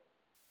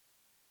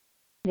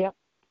 Yep.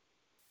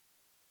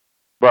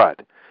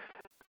 But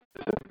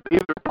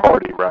neither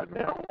party right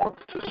now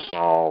wants to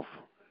solve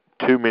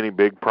too many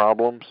big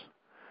problems,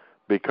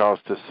 because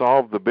to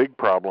solve the big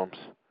problems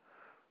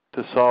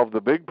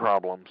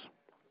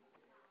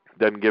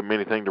doesn't give them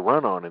anything to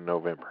run on in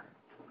November.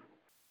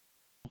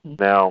 Mm-hmm.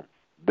 Now,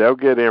 they'll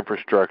get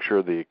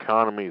infrastructure. The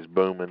economy's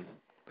booming.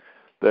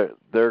 They're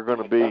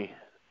going to be.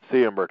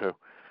 See, Humberto.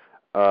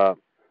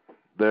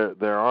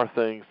 There are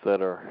things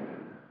that are.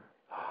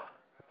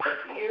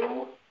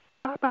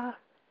 Bye-bye.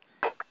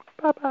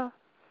 Bye-bye.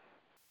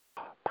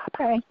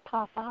 Okay,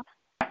 Papa.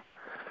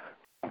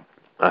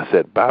 I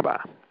said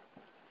bye-bye.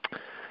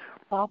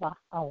 Bye-bye.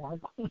 Oh,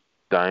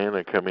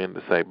 Diana come in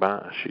to say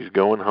bye. She's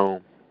going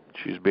home.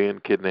 She's being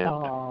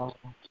kidnapped.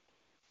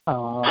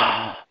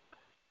 Oh.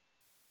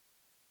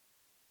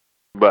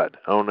 But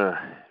on a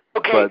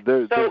Okay. but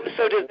So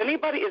is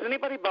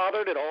anybody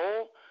bothered at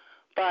all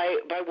by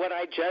what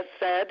I just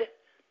said?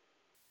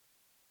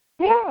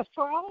 Yes,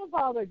 we're all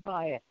bothered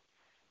by it.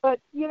 But,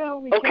 we Okay, can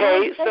only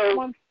take so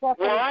one step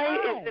at a why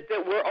time. is it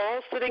that we're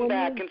all sitting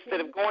back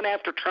instead of going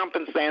after Trump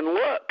and saying,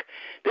 look,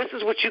 this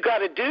is what you got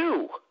to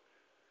do?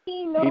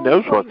 He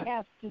knows what he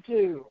has to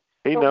do.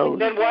 He knows.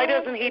 Then why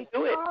doesn't he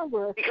do it?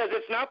 Congress, because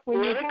it's not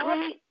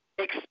politically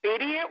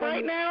expedient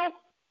right now?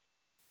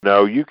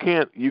 No, you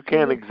can't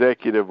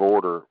executive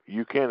order.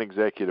 You can't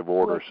executive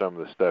order some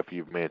of the stuff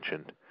you've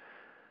mentioned.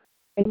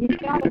 And you've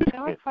got a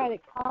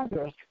Democratic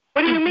Congress.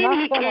 What do you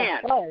mean he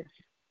can't?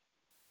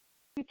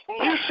 You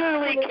can't. You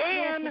surely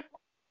can.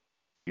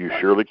 You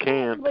surely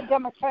can. The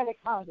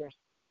Democratic Congress.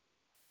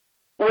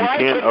 Why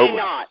can he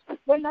not?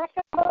 They're not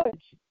going to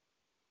budge.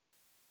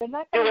 They're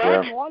not going to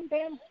bring one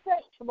damn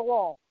stick to the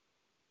wall.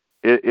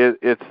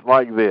 It's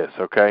like this,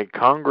 okay?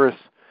 Congress,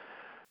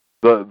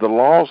 the two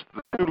laws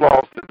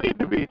that need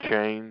to be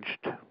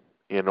changed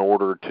in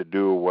order to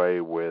do away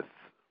with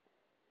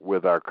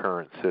our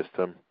current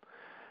system,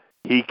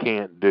 he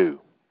can't do.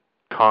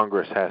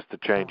 Congress has to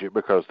change it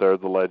because they're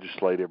the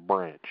legislative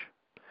branch.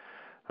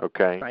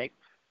 Okay? Right.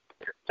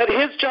 But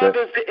his job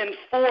is to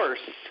enforce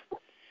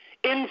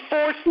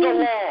the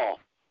law.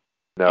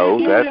 No,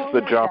 that's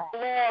the job. The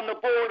law on the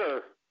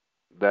border.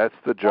 That's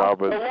the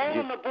job of the law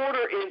on the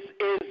border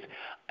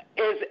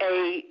is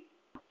a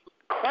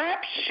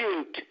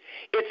crapshoot.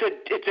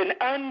 It's an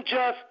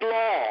unjust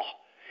law.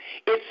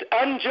 It's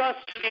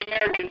unjust to the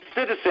American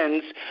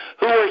citizens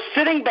who are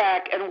sitting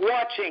back and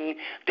watching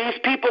these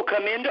people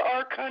come into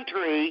our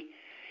country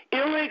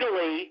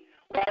illegally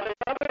while the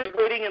others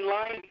waiting in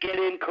line to get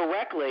in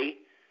correctly,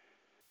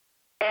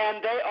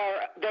 and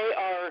they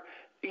are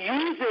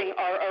using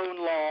our own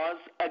laws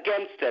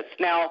against us.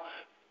 Now,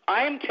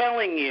 I am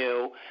telling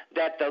you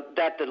that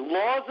the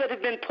laws that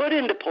have been put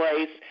into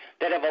place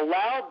that have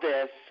allowed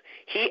this,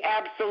 he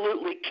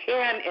absolutely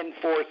can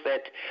enforce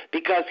it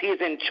because he's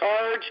in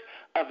charge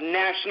of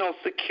national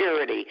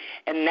security.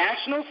 And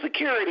national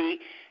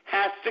security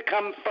has to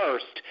come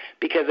first,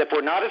 because if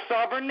we're not a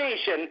sovereign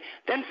nation,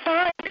 then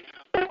fine,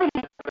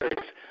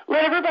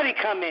 let everybody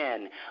come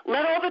in.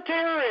 Let all the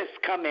terrorists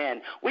come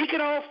in. We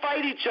can all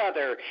fight each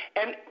other.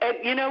 And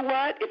you know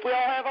what? If we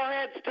all have our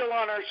heads still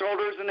on our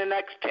shoulders in the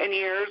next 10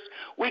 years,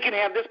 we can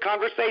have this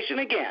conversation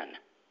again.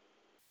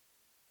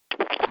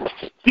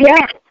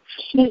 Yeah,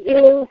 he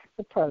is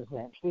the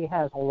president. He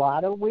has a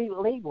lot of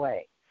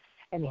leeway,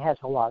 and he has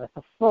a lot of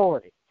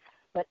authority.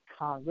 But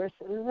Congress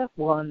is the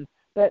one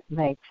that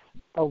makes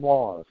the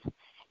laws.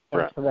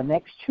 And for the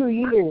next 2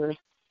 years,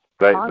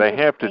 they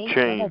have to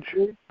change.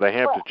 They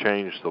have to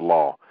change the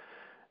law,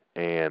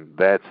 and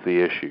that's the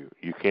issue.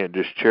 You can't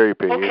just cherry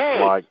pick.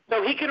 Okay,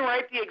 so he can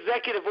write the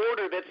executive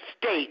order that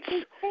states,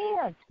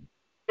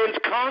 since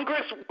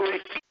Congress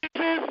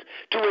refuses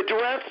to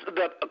address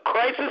the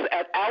crisis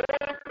at our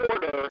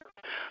border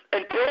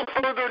until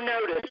further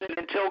notice and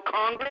until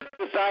Congress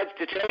decides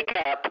to take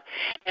up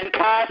and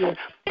pass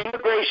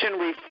immigration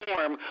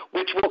reform,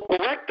 which will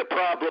correct the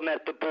problem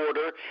at the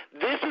border,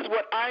 this is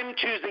what I'm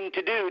choosing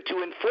to do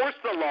to enforce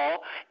the law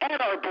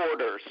at our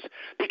borders,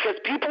 because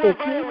people are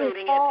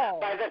violating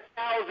it by the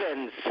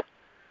thousands.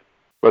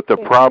 But the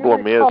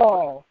problem is,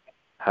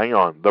 hang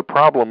on, the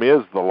problem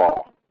is the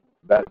law.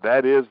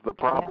 That is the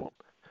problem.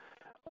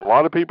 A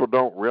lot of people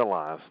don't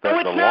realize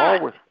that the law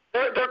was...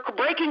 They're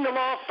breaking the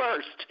law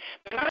first.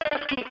 They're not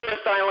asking for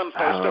asylum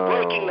first. They're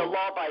breaking the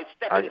law by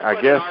stepping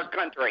foot in our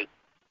country.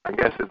 I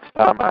guess it's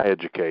time I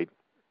educate.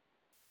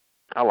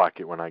 I like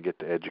it when I get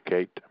to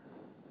educate.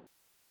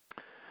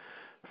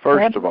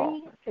 First of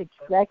all...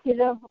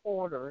 executive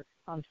order...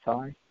 I'm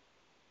sorry.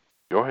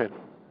 Go ahead.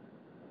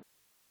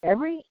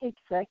 Every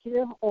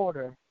executive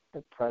order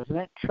that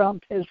President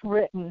Trump has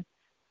written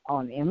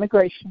on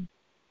immigration,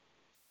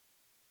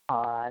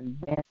 on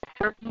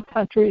certain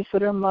countries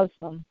that are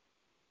Muslim,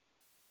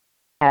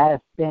 has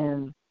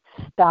been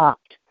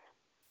stopped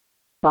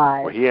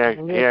by... Well, he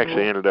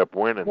actually ended up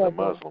winning the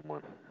Muslim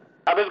one.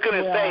 I was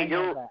going to say,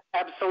 you're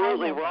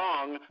absolutely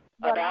wrong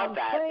about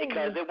that,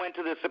 because it went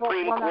to the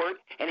Supreme Court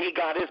and he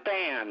got his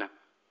ban.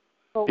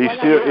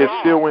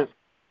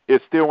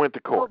 It still went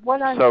to court.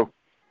 What I'm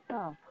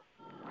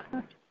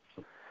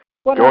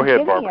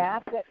getting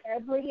at, that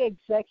every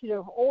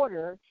executive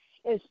order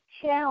is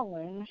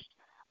challenged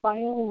by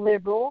a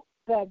liberal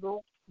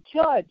federal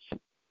judge.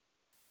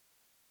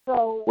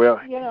 So,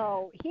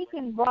 he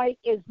can write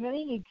as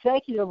many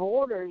executive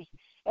orders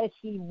as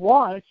he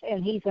wants,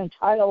 and he's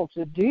entitled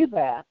to do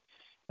that,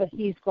 but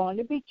he's going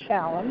to be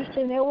challenged,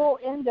 and it will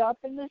end up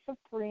in the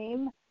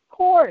Supreme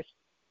Court.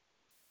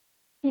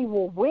 He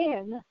will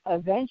win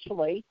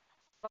eventually.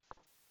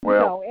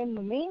 Well, in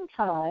the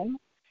meantime,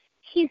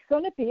 he's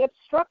going to be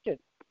obstructed.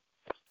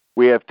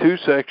 We have two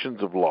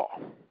sections of law,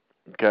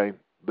 okay?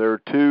 There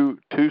are two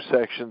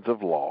sections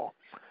of law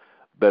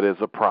that is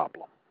a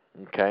problem,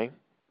 okay?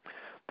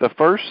 The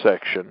first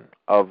section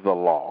of the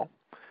law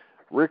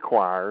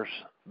requires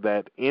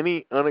that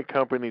any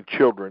unaccompanied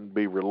children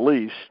be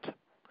released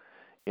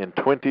in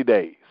 20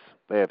 days.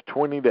 They have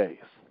 20 days.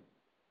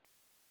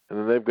 And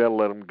then they've got to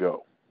let them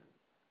go.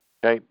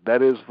 Okay?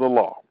 That is the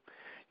law.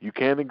 You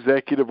can't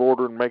executive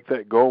order and make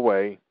that go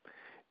away.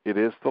 It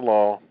is the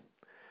law.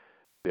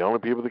 The only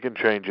people that can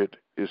change it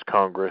is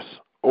Congress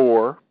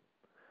or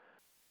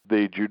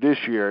the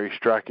judiciary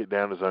strike it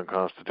down as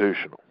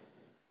unconstitutional,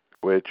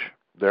 which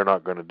they're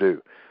not going to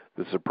do.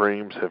 The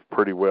Supremes have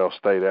pretty well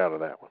stayed out of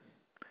that one.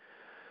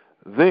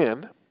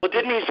 Then... Well,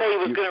 didn't he say he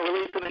was going to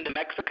release them into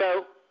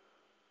Mexico?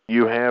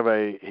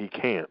 He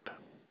can't.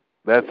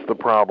 That's the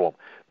problem.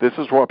 This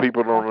is what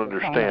people don't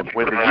understand.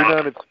 When the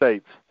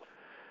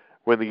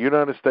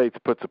United States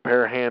puts a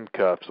pair of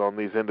handcuffs on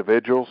these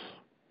individuals,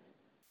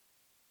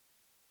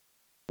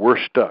 we're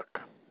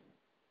stuck.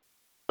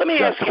 Let me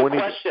ask you a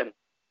question.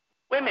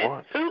 Wait a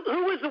minute.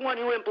 Who was the one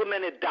who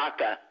implemented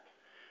DACA?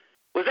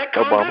 Was that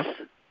Congress?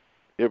 Obama.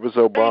 It was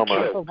Obama.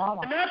 Thank you.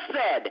 Enough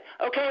said.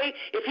 Okay,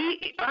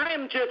 I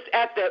am just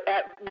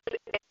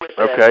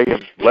Okay,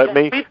 let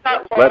me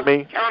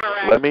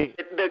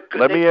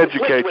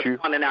educate you.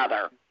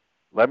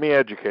 Let me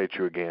educate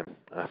you again.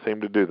 I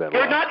seem to do that.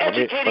 You're not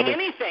educating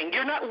anything.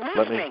 You're not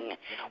listening.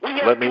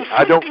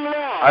 I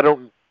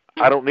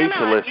don't need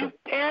to listen.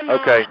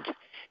 Okay,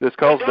 this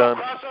call's done.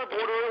 Cross our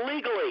border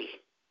illegally.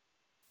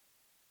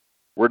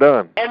 We're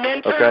done. And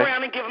then turn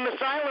around and give them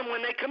asylum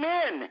when they come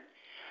in.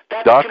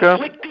 That's DACA,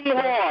 conflicting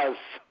laws.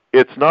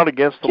 It's not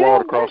against the law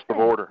to cross the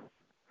border.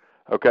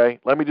 Okay?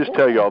 Let me just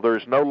tell y'all,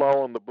 there's no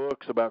law in the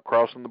books about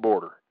crossing the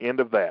border. End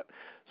of that.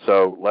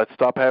 So let's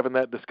stop having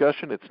that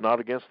discussion. It's not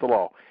against the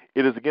law.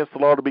 It is against the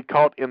law to be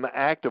caught in the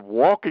act of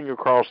walking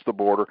across the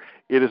border.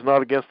 It is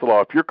not against the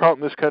law. If you're caught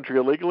in this country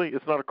illegally,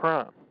 it's not a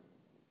crime.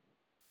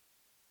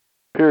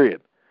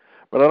 Period.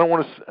 But I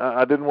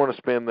didn't want to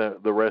spend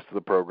the rest of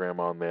the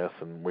program on this,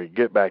 and we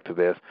get back to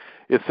this.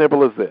 It's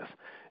simple as this.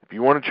 If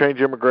you want to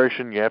change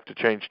immigration, you have to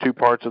change two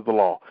parts of the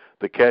law,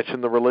 the catch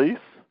and the release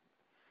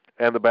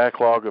and the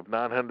backlog of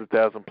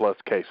 900,000 plus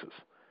cases.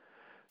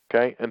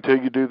 Okay? Until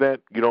you do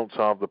that, you don't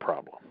solve the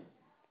problem.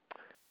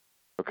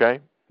 Okay?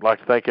 I'd like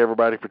to thank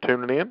everybody for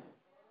tuning in.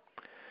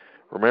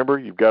 Remember,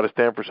 you've got to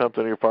stand for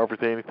something or you're far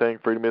for anything.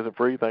 Freedom isn't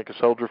free. Thank a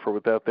soldier, for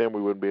without them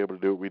we wouldn't be able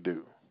to do what we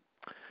do.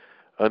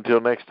 Until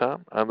next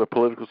time, I'm the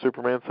Political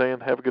Superman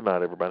saying have a good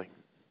night, everybody.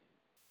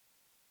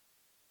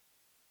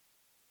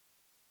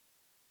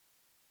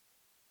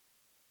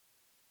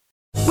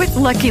 With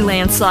Lucky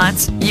Land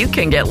Slots, you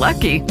can get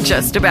lucky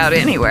just about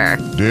anywhere.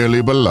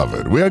 Dearly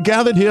beloved, we are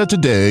gathered here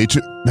today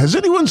to... Has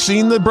anyone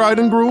seen the bride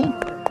and groom?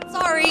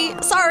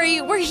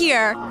 Sorry, we're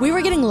here. We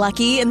were getting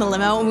lucky in the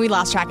limo and we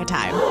lost track of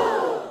time.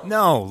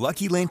 No,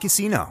 Lucky Land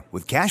Casino,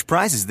 with cash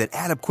prizes that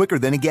add up quicker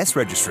than a guest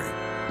registry.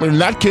 In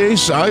that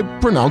case, I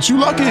pronounce you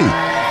lucky.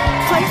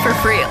 Play for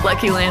free at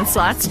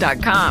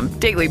LuckyLandSlots.com.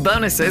 Daily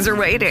bonuses are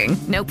waiting.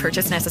 No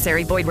purchase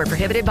necessary. Void where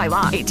prohibited by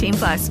law.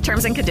 18+.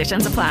 Terms and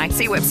conditions apply.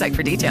 See website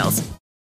for details.